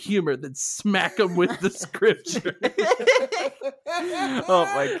with the humor, then smack them with the scripture. Oh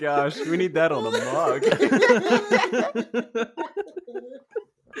my gosh, we need that on a mug.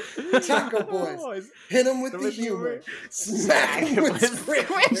 Taco Boys. Hit them with the humor. Smack them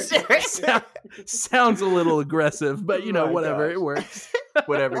with scripture. Sounds a little aggressive, but My whatever, gosh. it works.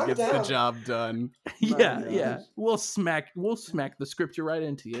 Whatever I'm gets the down. job done. Yeah, gosh. yeah. We'll smack the scripture right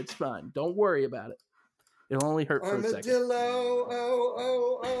into you. It's fine. Don't worry about it. It'll only hurt for a second. Armadillo,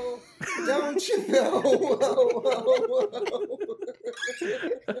 oh, don't you know?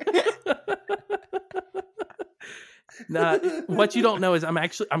 Nah, what you don't know is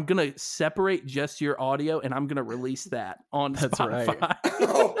I'm gonna separate just your audio and I'm gonna release that on That's right.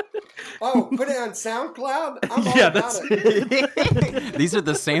 Spotify. Put it on SoundCloud? I'm all Yeah, about that's it. These are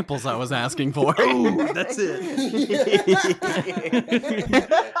the samples I was asking for. Ooh, that's it.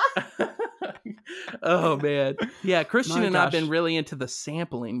 Oh man, yeah. Christian My and I've been gosh. really into the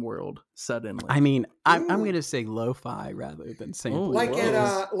sampling world suddenly. I mean, I'm Ooh. going to say lo-fi rather than sampling. like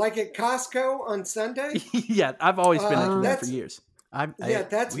Whoa. like at Costco on Sunday? Yeah, I've always been into that for that's- years. Yeah,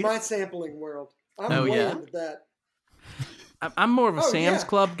 that's we- my sampling world. I'm Oh, way yeah? into that. I'm more of a Oh, Sam's yeah.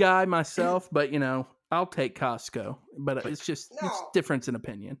 Club guy myself, but I'll take Costco. But it's just No. it's difference in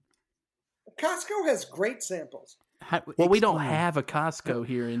opinion. Costco has great samples. Well, we don't have a Costco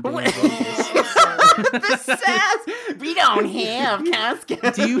here in Dan Wait. Vegas. The sass. We don't have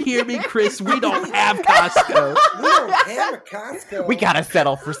Costco. Do you hear me, Chris? We don't have Costco. We don't have a Costco. We gotta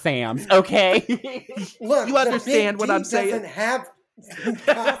settle for Sam's, okay? Look. You the understand Big what I'm D saying? Doesn't have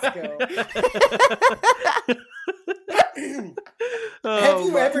Costco. Have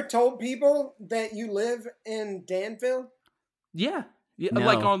you ever told people that you live in Danville? Yeah. No.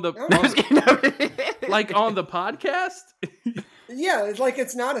 Like on the like on the podcast? Yeah, it's like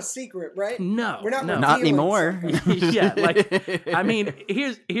it's not a secret, right? No. We're not no. Not revealing anymore. something. Yeah, like I mean,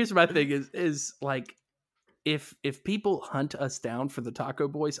 here's my thing is like if people hunt us down for the Taco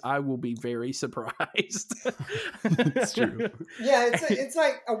Boys, I will be very surprised. It's true. Yeah, it's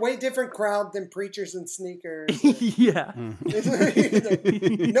like a way different crowd than preachers and sneakers. Yeah.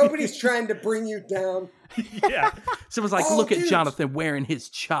 Nobody's trying to bring you down. Yeah. Someone's like, Oh, look at dude. Jonathan wearing his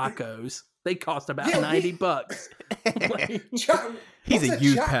Chacos. They cost about Yeah, $90. Like, He's What's a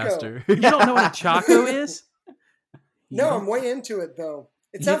youth Choco? pastor. you don't know what a Choco is? No, I'm way into it though.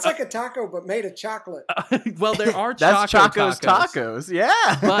 It sounds like a taco, but made of chocolate. Well, there are That's Choco Choco's tacos. Yeah.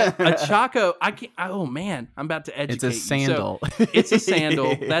 But a Choco, I can't. Oh man, I'm about to educate It's a you. So, sandal. it's a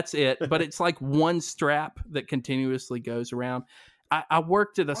sandal. That's it. But it's like one strap that continuously goes around. I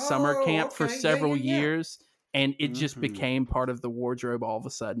worked at a summer Oh, camp for okay. Yeah, several yeah, yeah. years, and it just Mhm. became part of the wardrobe all of a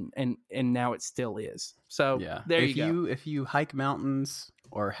sudden, and now it still is. So Yeah. there if you go. If you hike mountains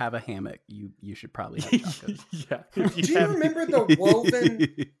or have a hammock, you should probably have Chacos. Yeah. Do you remember the woven?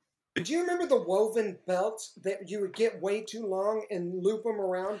 Do you remember the woven belts that you would get way too long and loop them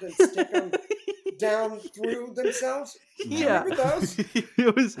around and stick them down through themselves? Do you Yeah. remember those?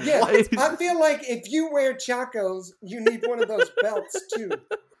 It was. Yeah, I feel like if you wear Chacos, you need one of those belts too.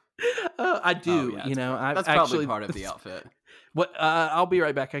 I do. Oh, yeah, you know, I That's actually probably part of the outfit. What? I'll be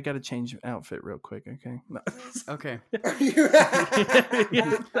right back. I got to change outfit real quick. Okay. No. Okay. Chris,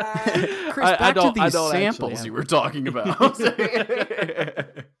 Chris, I back to don't- I these don't actually samples have you it. were talking about.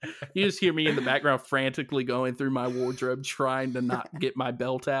 You just hear me in the background frantically going through my wardrobe trying to not get my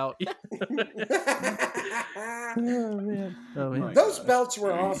belt out. Oh man. those belts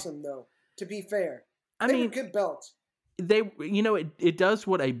were awesome, though. To be fair, I they were mean, good belts. it does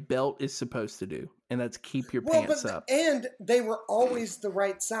what a belt is supposed to do, and that's keep your Well, pants but up. and they were always the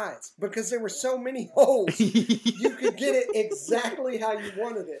right size because there were so many holes. You could get it exactly how you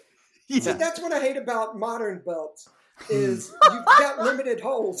wanted it. See, Yeah. that's what I hate about modern belts is you've got limited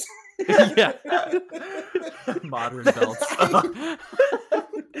holes. Yeah. Modern belts.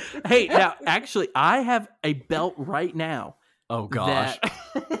 Hey, now actually, I have a belt right now Oh gosh.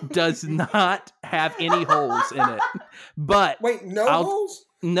 that does not have any holes in it, but Wait, no I'll- holes?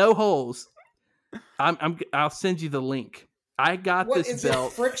 no holes. I'll send you the link. I got What this is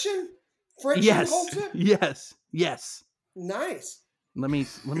belt. it? Friction? Friction Yes, holds it? yes. Nice. Let me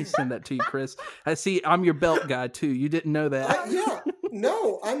send that to you, Chris. I see. I'm your belt guy too. You didn't know that. Yeah.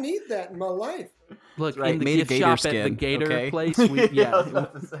 No, I need that in my life. Look, Right, in the made of gift gator shop at the skin, Gator okay? place. I Yeah, was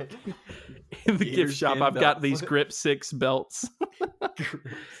about to say. in the Gator gift shop, skin I've got belts. these Grip 6 belts.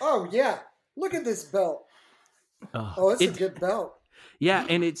 Oh, yeah. Look at this belt. Oh, Oh, it's It- a good belt. Yeah,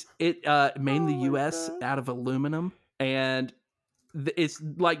 and it's made in Oh the my U.S. God. out of aluminum, and it's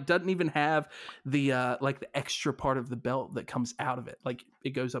like doesn't even have the like the extra part of the belt that comes out of it. Like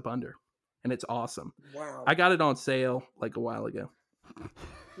it goes up under, and it's awesome. Wow. I got it on sale like a while ago.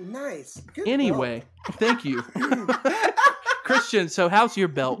 Nice. Good Anyway, thank you, Christian. So how's your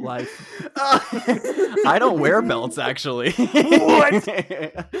belt life? I don't wear belts actually. What?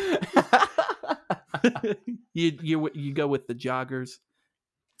 you go with the joggers.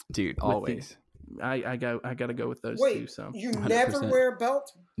 Dude, the- always. I gotta go with those Wait, two. So you never 100%. wear a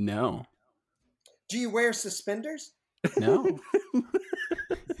belt? No. Do you wear suspenders? No.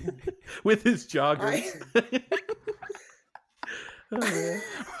 with his joggers.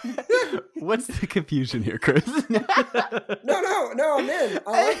 What's the confusion here, Chris? No, I'm in.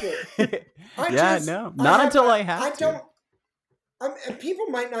 I like it. Not until I have I to. don't. And people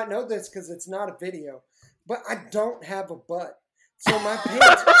might not know this because it's not a video, but I don't have a butt, so my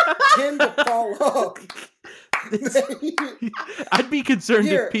pants tend to fall off. I'd be concerned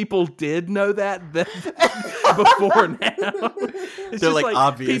Here. if people did know that before now. It's They're just like,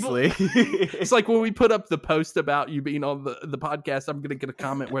 obviously. it's like when we put up the post about you being on the podcast, I'm gonna get a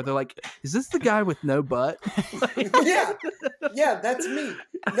comment where they're like, "Is this the guy with no butt?" yeah, that's me.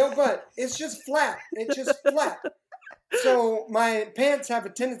 No butt. It's just flat. It's just flat. So my pants have a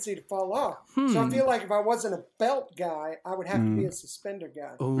tendency to fall off. So I feel like if I wasn't a belt guy, I would have to be a suspender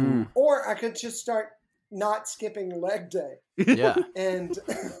guy. Ooh. Or I could just start not skipping leg day. Yeah. And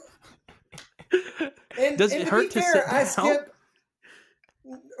Does and it to hurt be to fair, sit I down? skip.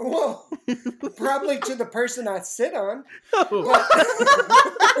 Well, probably to the person I sit on.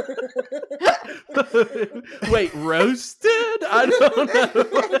 But Wait, roasted? I don't know.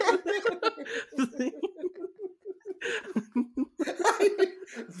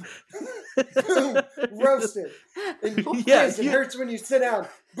 Boom, roasted. And Chris, Yeah, it hurts when you sit down.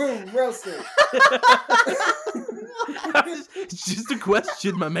 Boom, roasted. It's just a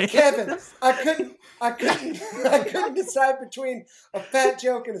question, my man. Kevin, I couldn't decide between a fat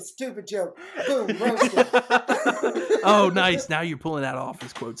joke and a stupid joke. Boom, roasted. Oh, nice. Now you're pulling out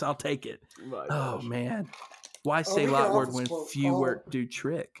office quotes. I'll take it. My Oh, gosh. man. Why say we got lot word office when quote. few Oh. work do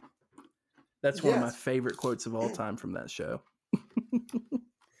trick? That's one of my Yes. favorite quotes of all time from that show.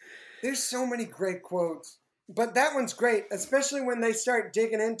 There's so many great quotes. But that one's great, especially when they start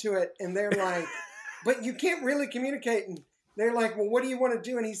digging into it and they're like, but you can't really communicate. And they're like, well, what do you want to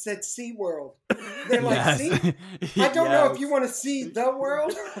do? And he said, SeaWorld. They're like, Yes. see? I don't know if Yes. you want to see the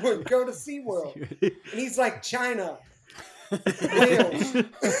world or go to SeaWorld. And he's like, China. Whales.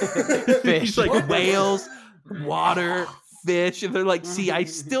 He's like whales, water, fish. And they're like, see, I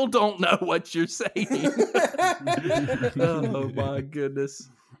still don't know what you're saying. Oh, my goodness.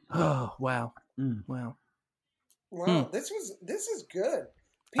 Oh, wow. Wow. Wow, this is good.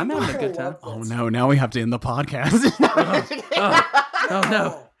 I'm People having a are good gonna time. love Oh this. no! Now we have to end the podcast. Oh,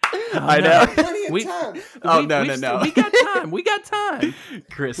 no. I no. know. Plenty of We- time. Oh, We- no, we no, still- no. We got time. We got time.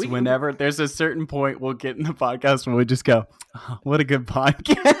 Chris, We- whenever there's a certain point, we'll get in the podcast and we'll just go, oh, "What a good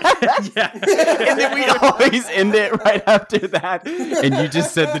podcast!" Yeah. And then we always end it right after that. And you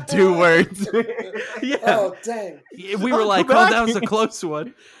just said the 2 words. Yeah. Oh, dang. We were like, Come oh, back. that was a close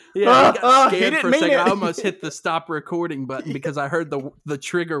one. Yeah, we got He scared didn't for a mean second. it. I almost hit the stop recording button because I heard the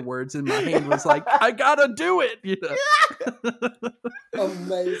trigger words in my hand was like, I gotta do it. You know?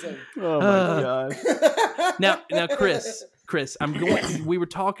 Amazing. Oh my god! Now, Chris, I'm going. We were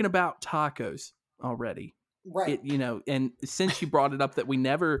talking about tacos already. Right. And since you brought it up that we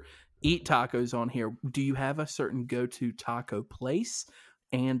never eat tacos on here, do you have a certain go-to taco place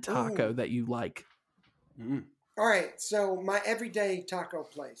and taco Ooh. that you like? All right. So my everyday taco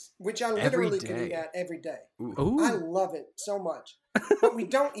place, which I literally Every can eat day. at every day. Ooh. I love it so much. But we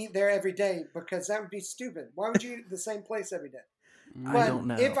don't eat there every day because that would be stupid. Why would you eat at the same place every day? I But don't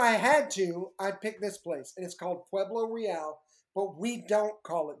know. if I had to, I'd pick this place. And it's called Pueblo Real, but we don't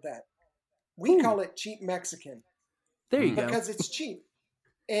call it that. We Ooh. call it cheap Mexican There you go. because it's cheap.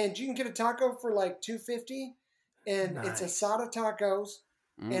 And you can get a taco for like $2.50, and it's Nice. asada tacos,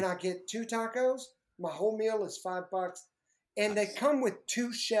 and I get 2 tacos. My whole meal is $5, and they come with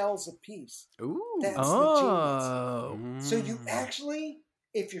 2 shells a piece. Ooh. That's the Oh. genius. So you actually,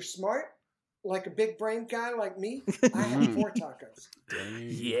 if you're smart, like a big brain guy like me, I have 4 tacos. Dang.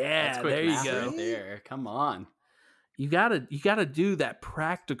 Yeah, That's quick there you math go. right there. Come on. You gotta do that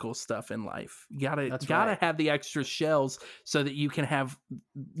practical stuff in life. You gotta That's gotta right. have the extra shells so that you can have,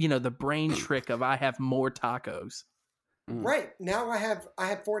 the brain trick of I have more tacos. Right. Now I have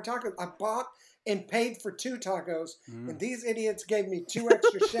 4 tacos. I bought and paid for 2 tacos, and these idiots gave me 2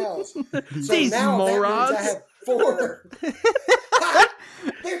 extra shells. So These now morons. that means I have 4.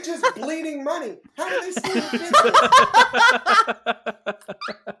 They're just bleeding money. How do they steal business?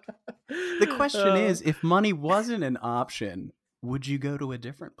 The question is, if money wasn't an option, would you go to a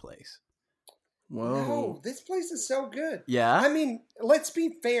different place? Whoa. No, this place is so good. Yeah. I mean, let's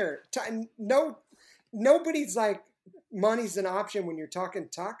be fair. Nobody's like money's an option when you're talking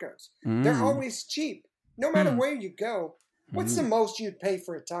tacos. They're always cheap, no matter where you go. What's the most you'd pay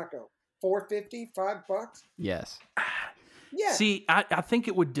for a taco? $4.50, $5? Yes. Yeah. See, I think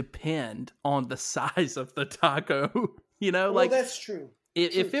it would depend on the size of the taco. well, Like that's true.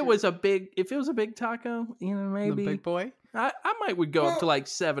 if true. it was a big taco, maybe The big boy. I would go up to Well- like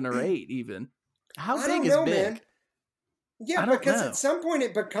 7 or 8 even. How I big don't is know, big? man. Yeah, I don't because know. at some point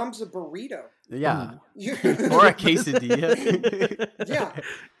it becomes a burrito. Yeah. You- Or a quesadilla. yeah.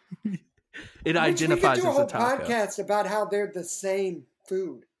 It Which identifies we could do a as whole a taco. podcast about how they're the same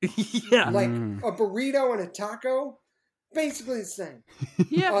food. Yeah. Like Mm. a burrito and a taco, basically the same.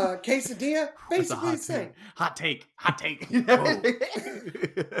 Yeah. Quesadilla, That's a basically the same. Hot take. Hot take.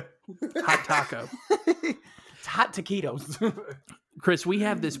 Hot taco. It's hot taquitos. Chris, we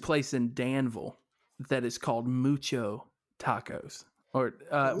have this place in Danville that is called Mucho Tacos. Or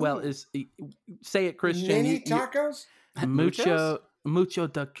say it, Christian. Mini You- tacos? Mucho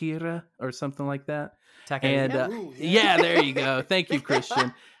Taquira or something like that. Taqueria? And Ooh, yeah, there you go. Thank you,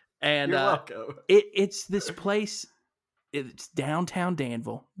 Christian. And You're welcome. it's this place. It's downtown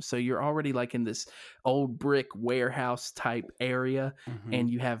Danville, so you're already like in this old brick warehouse type area, Mhm. and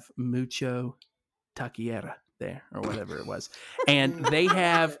you have Mucho taquiera there or whatever it was. And they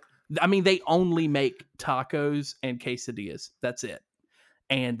have, I mean, they only make tacos and quesadillas. That's it.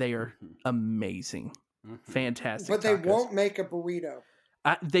 And they are amazing. Fantastic. But they tacos. won't make a burrito.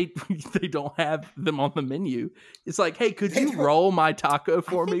 They don't have them on the menu. It's like, hey, could They you don't- roll my taco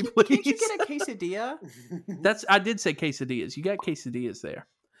for me, please? Can't you get a quesadilla? I did say quesadillas. You got quesadillas there,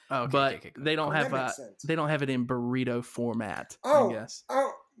 Oh, okay, but okay. they don't Oh, that have makes sense. they don't have it in burrito format. Oh, I guess.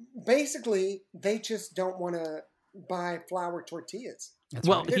 Basically, they just don't want to buy flour tortillas. That's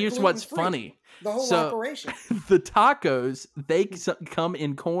Well, right. They're here's what's gluten-free. funny: The whole So- operation. the tacos they come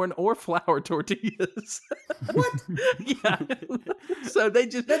in corn or flour tortillas. What? Yeah. So they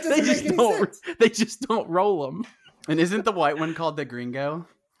just That doesn't they just make any don't sense. they just don't roll them. And isn't the white one called the gringo?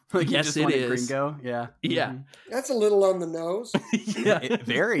 Like you Yes, just it want a is. gringo? Yeah. Yeah. Mhm. That's a little on the nose. Yeah.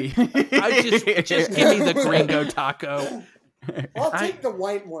 Very. I just give me the gringo taco. I'll I- take the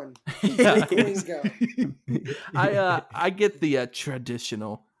white one. Yeah. The gringo. I get the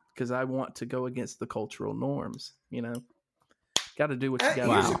traditional because I want to go against the cultural norms. You know, got to do what you got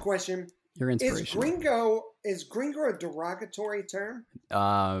to Here's do. a question: You're Is inspirational. gringo a derogatory term?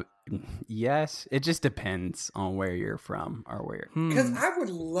 Yes. It just depends on where you're from or where. Because Hmm. I would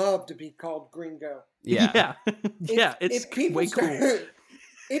love to be called gringo. Yeah. yeah, yeah. If It's people way start- cool.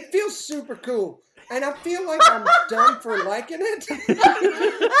 It feels super cool, and I feel like I'm dumb for liking it.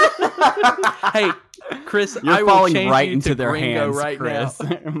 Hey, Chris, You're I will falling change right you into to their gringo hands, right Chris.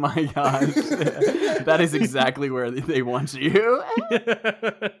 now. My gosh. That is exactly where they want you.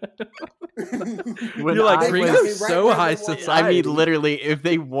 When You're like I Gringo's got me was- right so where high they want me. society. I mean, literally, if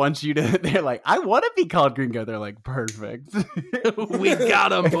they want you to, they're like, I want to be called gringo. They're like, perfect. We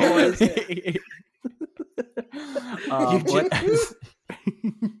got 'em, boys. What-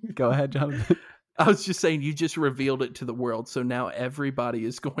 Go ahead, Jonathan. I was just saying, you just revealed it to the world, so now everybody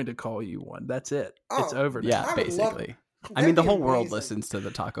is going to call you one. That's it. It's Oh, over. Now. Yeah, I would love- basically. I That'd mean, the be whole world amazing. listens to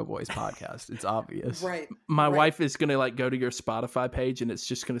the Taco Boys podcast. It's obvious. Right. My right. wife is gonna like go to your Spotify page and it's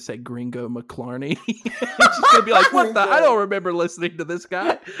just gonna say Gringo McClarney. She's gonna be like, "What the? I don't remember listening to this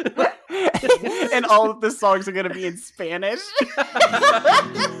guy." And all of the songs are going to be in Spanish.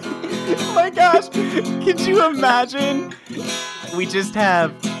 Oh my gosh. Could you imagine? We just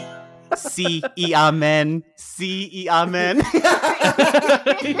have C E Amen. C E Amen.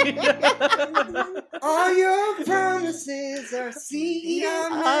 All your promises are see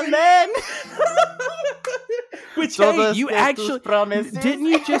Amen. Which hey, you actually promises. didn't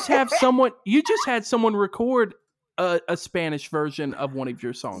you just have someone? You just had someone record a Spanish version of one of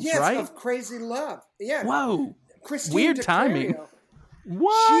your songs, Yes, right? of Crazy Love. Yeah. Whoa, Christine Weird timing. DiClario.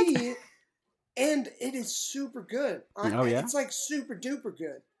 what? And it is super good. Oh, yeah? It's like super duper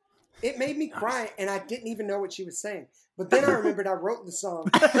good. It made me cry, and I didn't even know what she was saying. But then I remembered I wrote the song.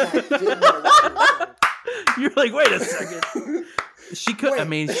 And I did know what she was You're like, wait a second. saying. She could. I Wait.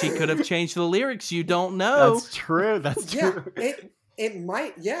 mean, she could have changed the lyrics. You don't know. That's true. That's Yeah, true. it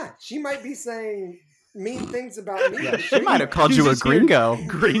might. Yeah, she might be saying mean things about me. Yeah, she might have called you a just hear- gringo.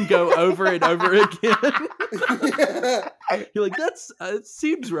 Gringo over and over again. Yeah. You're like, that's it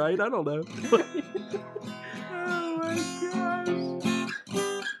seems right. I don't know.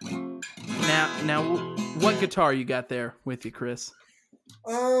 Now, what guitar you got there with you, Chris?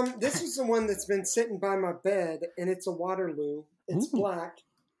 This is the one that's been sitting by my bed, and it's a Waterloo. It's Ooh. black.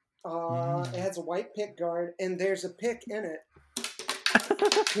 It has a white pick guard, and there's a pick in it.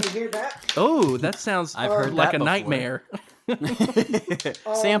 Can you hear that? Oh, that sounds I've heard like that a before. nightmare.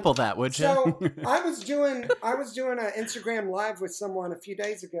 Sample that, would you? So I was doing an Instagram live with someone a few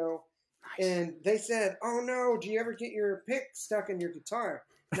days ago, and they said, "Oh no, do you ever get your pick stuck in your guitar?"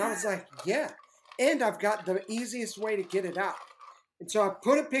 And I was like, "Yeah," and I've got the easiest way to get it out. And so I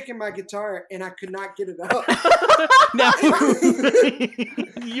put a pick in my guitar, and I could not get it out. Now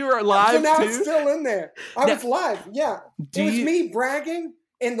you are So live now it's too. still in there. I Now- was live, yeah. Do It was you- me bragging,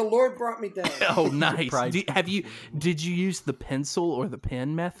 and the Lord brought me down. Oh, nice. Pride. Did you use the pencil or the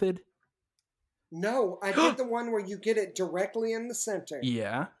pen method? No, I did the one where you get it directly in the center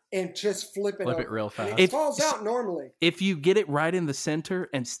Yeah. and just flip it Flip over. it real fast. And it If- falls out normally. If you get it right in the center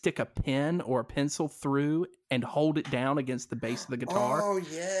and stick a pen or a pencil through and hold it down against the base of the guitar Oh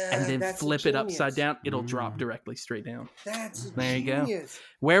yeah, and then that's a flip it upside genius. down, it'll drop Mm. directly straight down. That's a There you go. genius.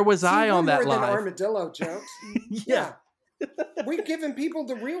 Where was See, I we're on that more than live? armadillo jokes. Yeah. We're giving people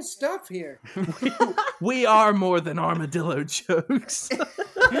the real stuff here. We are more than armadillo jokes.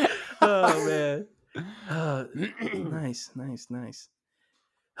 Oh man. Nice.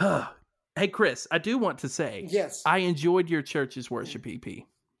 Hey Chris, I do want to say Yes. I enjoyed your church's worship EP.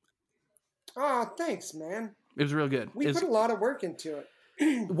 Oh, thanks, man. It was real good. We It was- put a lot of work into it.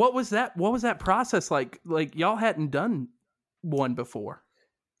 What was that process like? Like y'all hadn't done one before.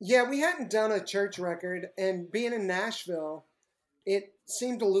 Yeah, we hadn't done a church record, and being in Nashville, it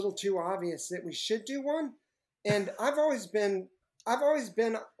seemed a little too obvious that we should do one. And I've always been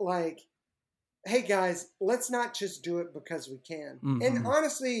like, hey guys, let's not just do it because we can. Mm-hmm. And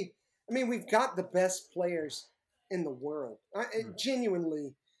honestly, I mean, we've got the best players in the world.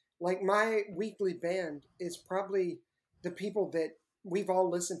 Genuinely, like my weekly band is probably the people that we've all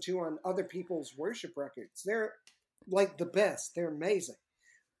listened to on other people's worship records. They're like the best. They're amazing.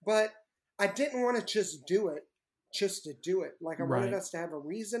 But I didn't want to just do it just to do it. Like I wanted us to have a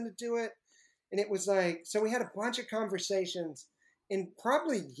reason to do it. And it was like, so we had a bunch of conversations in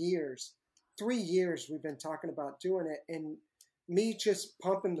probably years, 3 years we've been talking about doing it, and me just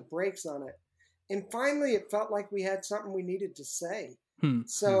pumping the brakes on it. And finally it felt like we had something we needed to say.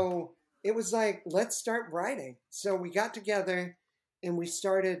 So it was like, let's start writing. So we got together and we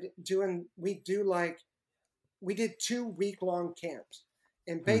started doing, we did 2 week-long camps.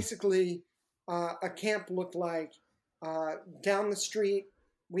 And basically a camp looked like down the street,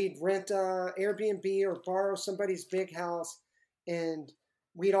 we'd rent a Airbnb or borrow somebody's big house, and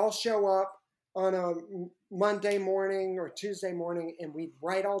we'd all show up on a Monday morning or Tuesday morning, and we'd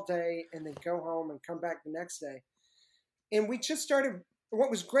write all day and then go home and come back the next day. And we just started, what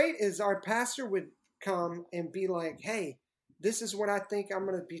was great is our pastor would come and be like, hey, this is what I think I'm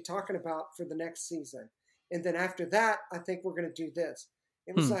going to be talking about for the next season. And then after that, I think we're going to do this.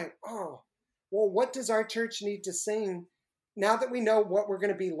 It was like, oh, well, what does our church need to sing now that we know what we're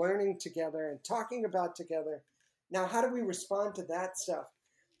going to be learning together and talking about together? Now, how do we respond to that stuff?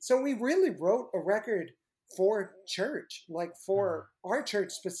 So we really wrote a record for church, like for our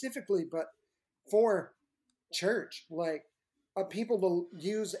church specifically, but for church, like people to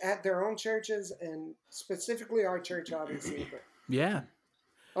use at their own churches and specifically our church, obviously. But, yeah.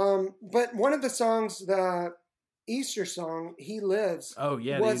 But one of the songs, the Easter song, "He Lives,"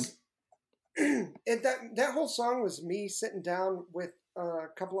 was that whole song was me sitting down with a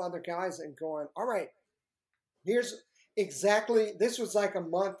couple other guys and going, all right, here's exactly, this was like a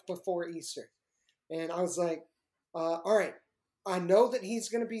month before Easter. And I was like, all right, I know that he's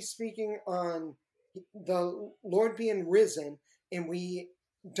going to be speaking on the Lord being risen, and we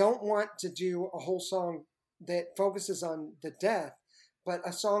don't want to do a whole song that focuses on the death, but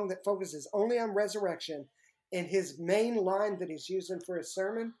a song that focuses only on resurrection. And his main line that he's using for his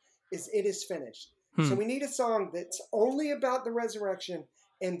sermon is, "It is finished." So we need a song that's only about the resurrection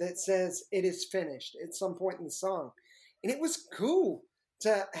and that says, "It is finished" at some point in the song. And it was cool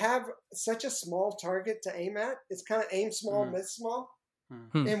to have such a small target to aim at. It's kind of aim small, miss small.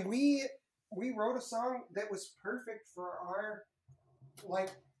 And we wrote a song that was perfect for our like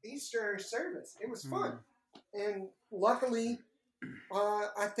Easter service. It was fun. And luckily,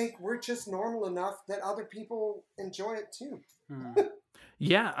 I think we're just normal enough that other people enjoy it too.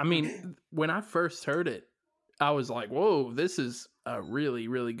 Yeah, I mean, when I first heard it, I was like, whoa, this is a really,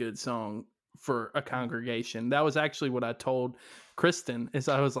 really good song for a congregation. That was actually what I told Kristen, is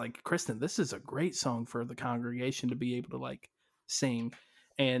I was like, Kristen, this is a great song for the congregation to be able to like sing.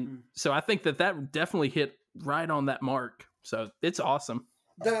 And so I think that definitely hit right on that mark. So it's awesome.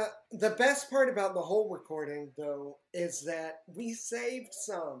 The best part about the whole recording, though, is that we saved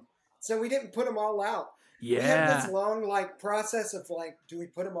some. So we didn't put them all out. Yeah. We had this long like process of like, do we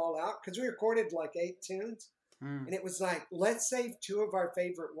put them all out? Because we recorded like 8 tunes. And it was like, let's save 2 of our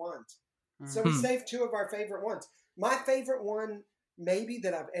favorite ones. So we saved 2 of our favorite ones. My favorite one, maybe,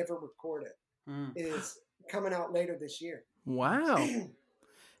 that I've ever recorded is coming out later this year. Wow.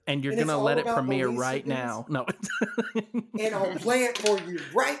 And you're going to let it premiere right now. No. And I'll play it for you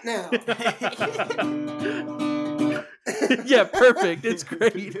right now. Yeah, perfect. It's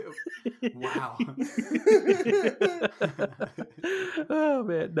great. Wow. Oh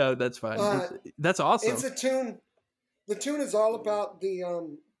man, no, that's fine. That's awesome. It's a tune. The tune is all about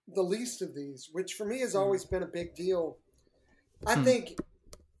the least of these, which for me has always been a big deal. I think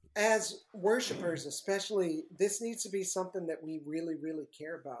as worshipers, especially, this needs to be something that we really, really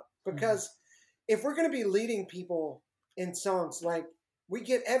care about. Because if we're going to be leading people in songs, like we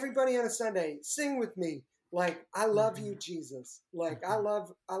get everybody on a Sunday, sing with me. Like, I love you, Jesus. Like, I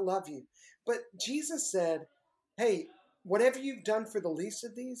love you. But Jesus said, hey, whatever you've done for the least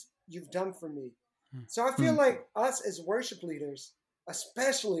of these, you've done for me. So I feel like us as worship leaders,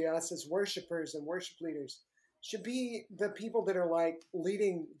 especially us as worshipers and worship leaders, should be the people that are like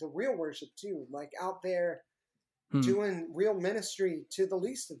leading the real worship too, like out there doing real ministry to the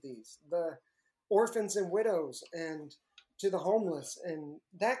least of these, the orphans and widows, and to the homeless, and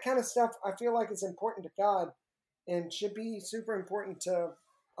that kind of stuff. I feel like is important to God, and should be super important to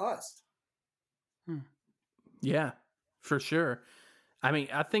us. Yeah, for sure. I mean,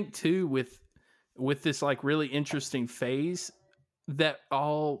 I think too with this like really interesting phase that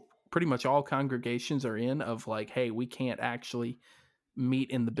pretty much all congregations are in of like, hey, we can't actually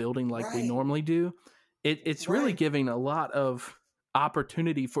meet in the building like we Right. normally do. It's really Right. giving a lot of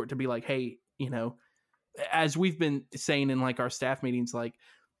opportunity for it to be like, hey, as we've been saying in like our staff meetings, like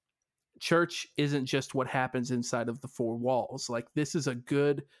church isn't just what happens inside of the four walls. Like this is a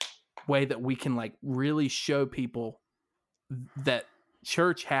good way that we can like really show people that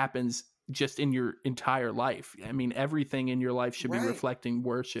church happens just in your entire life. I mean, everything in your life should be Right. reflecting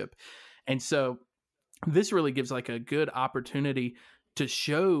worship. And so this really gives like a good opportunity to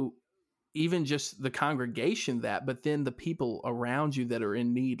show even just the congregation that, but then the people around you that are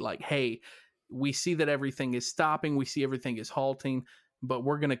in need, like, hey, we see that everything is stopping. We see everything is halting, but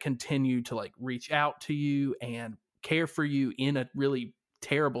we're going to continue to like reach out to you and care for you in a really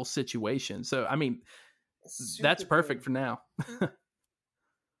terrible situation. So, I mean, that's Super perfect good. for now.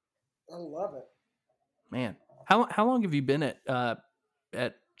 I love it. Man, how long have you been at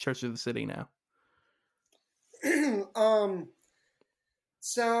Church of the City now?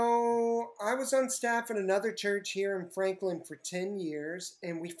 So I was on staff at another church here in Franklin for 10 years,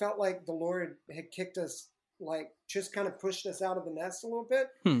 and we felt like the Lord had kicked us, like just kind of pushed us out of the nest a little bit.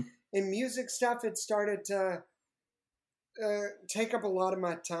 And music stuff had started to take up a lot of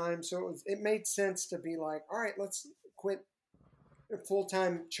my time, so it made sense to be like, all right, let's quit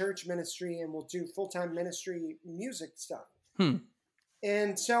full-time church ministry and we'll do full-time ministry music stuff.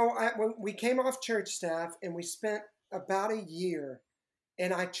 And so when we came off church staff and we spent about a year,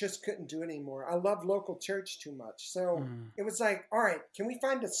 and I just couldn't do it anymore. I love local church too much. So it was like, all right, can we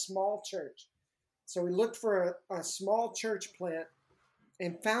find a small church? So we looked for a small church plant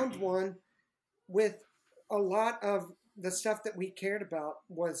and found one with a lot of the stuff that we cared about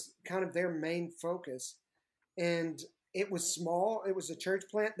was kind of their main focus. And it was small. It was a church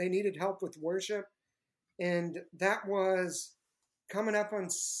plant. They needed help with worship. And that was coming up on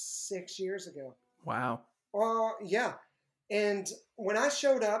 6 years ago. Wow. Yeah. And when I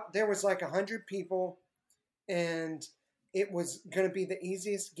showed up, there was like 100 people, and it was going to be the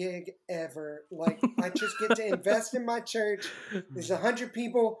easiest gig ever. Like, I just get to invest in my church. There's 100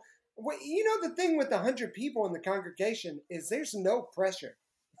 people. You know, the thing with 100 people in the congregation is there's no pressure.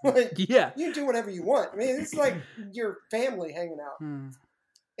 Like, yeah. You do whatever you want. I mean, it's like your family hanging out.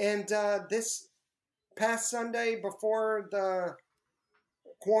 And this past Sunday before the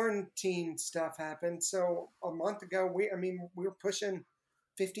quarantine stuff happened, so a month ago, we were pushing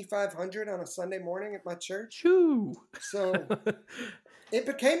 5,500 on a Sunday morning at my church. Shoo. So it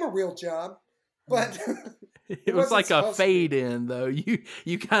became a real job, but it was like a fade in, though.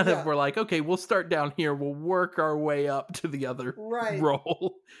 You kind of were like, okay, we'll start down here, we'll work our way up to the other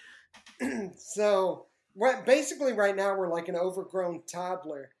role. So basically right now we're like an overgrown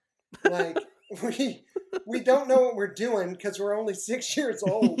toddler. Like we don't know what we're doing because we're only 6 years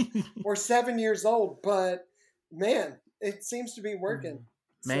old or 7 years old, but man, it seems to be working.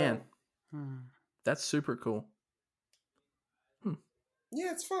 Man, that's super cool.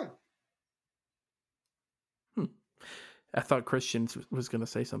 Yeah, it's fun. I thought Christian was going to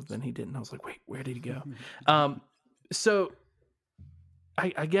say something. He didn't. I was like, wait, where did he go? So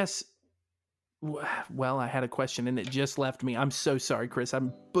I guess, well, I had a question and it just left me. I'm so sorry, Chris.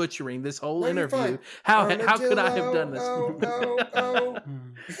 I'm butchering this whole interview. How could I have done this?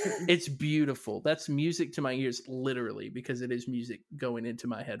 It's beautiful. That's music to my ears, literally, because it is music going into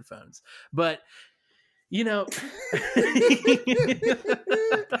my headphones. But, you know, you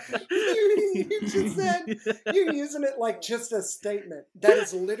just said you're using it like just a statement. That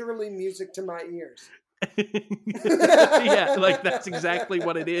is literally music to my ears. Yeah, like that's exactly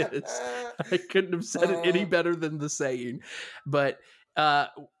what it is. I couldn't have said it any better than the saying. But I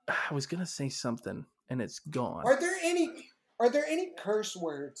was gonna say something and it's gone. Are there any curse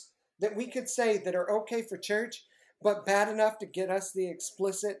words that we could say that are okay for church but bad enough to get us the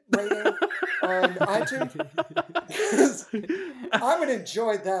explicit rating on iTunes? Because I would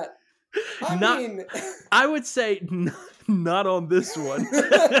enjoy that. I would say not on this one.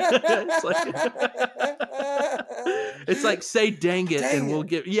 It's like say dang it, and we'll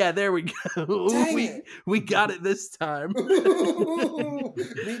give. Yeah, there we go. We got it this time. We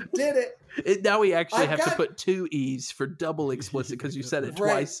did it. Now we actually have to put 2 E's for double explicit because you said it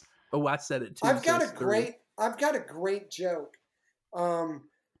twice. Oh, I said it too. I've got a great joke.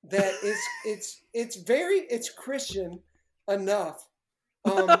 That is it's Christian enough.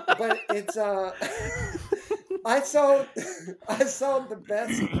 But it's I saw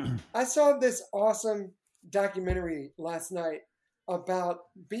this awesome documentary last night about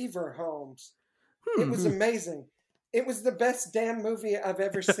beaver homes. It was amazing. It was the best damn movie I've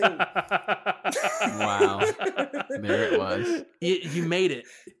ever seen. Wow. There it was. You made it.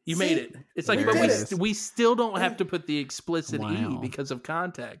 You made it. It's like, There but it is. we still don't have to put the explicit E Wow. because of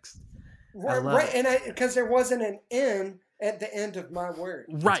context. Right, and because there wasn't an N at the end of my word.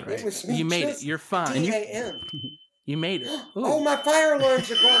 Right. right. It was You made it. just You're fine. D-A-N. You made it. Oh, my fire alarms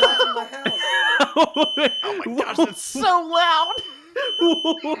are going off in my house. Oh my gosh, that's so loud.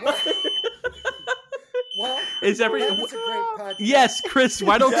 Well, Is that was a great podcast. Yes, Chris,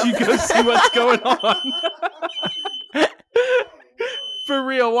 why don't you go see what's going on? For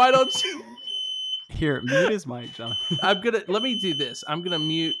real, why don't you? Here, mute his mic, Jonathan. Let me do this. I'm gonna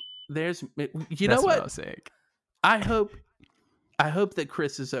mute. You That's know what I what? was saying. I hope that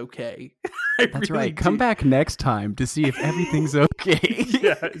Chris is okay. That's right. Come back next time to see if everything's okay.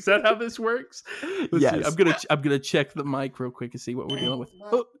 Yeah, is that how this works? Let's Yes. see. I'm gonna check the mic real quick and see what we're dealing with.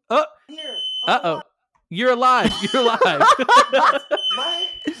 Here. Uh-oh. You're alive. You're alive. My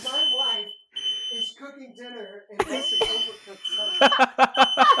wife is cooking dinner and makes an overcooked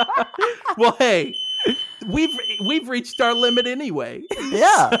something. Well, hey, we've reached our limit anyway.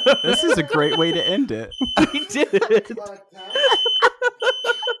 Yeah. This is a great way to end it. We did it. But,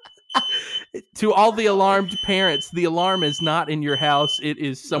 To all the alarmed parents, the alarm is not in your house. It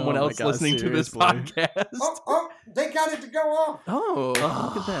is someone Oh my else God, listening to this seriously. podcast. oh, they got it to go off. Oh,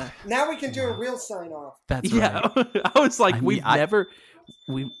 look at that. Now we can do a real sign off. That's Yeah, right. I was like, I mean, we've never.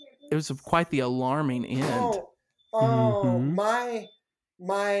 It was quite the alarming end. Mhm.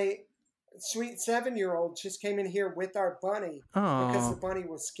 My sweet 7-year-old just came in here with our bunny because the Oh, bunny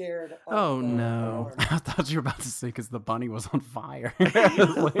was scared. Of Oh, the no. alarm. I thought you were about to say because the bunny was on fire.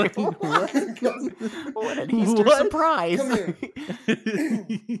 What? What an Easter What? surprise! Come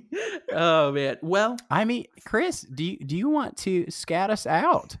here. Oh man. Well, I mean, Chris, do you want to scat us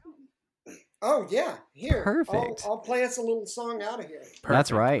out? Oh yeah, here. Perfect. I'll play us a little song out of here.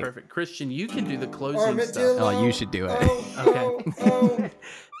 That's right. Perfect. Christian, you can do the closing Armadillo. stuff. Oh, you should do it. Oh,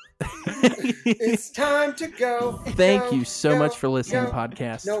 it's time to go. Thank Go, you so go, much for listening go. to the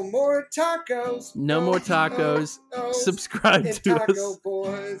podcast. No more tacos. No more tacos. Subscribe And to Taco us.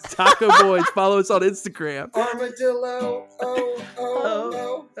 Boys. Taco Boys. Follow us on Instagram. Armadillo.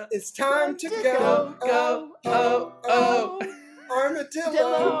 Oh. It's time to go. Go.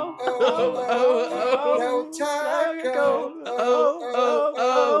 Armadillo. Oh. No time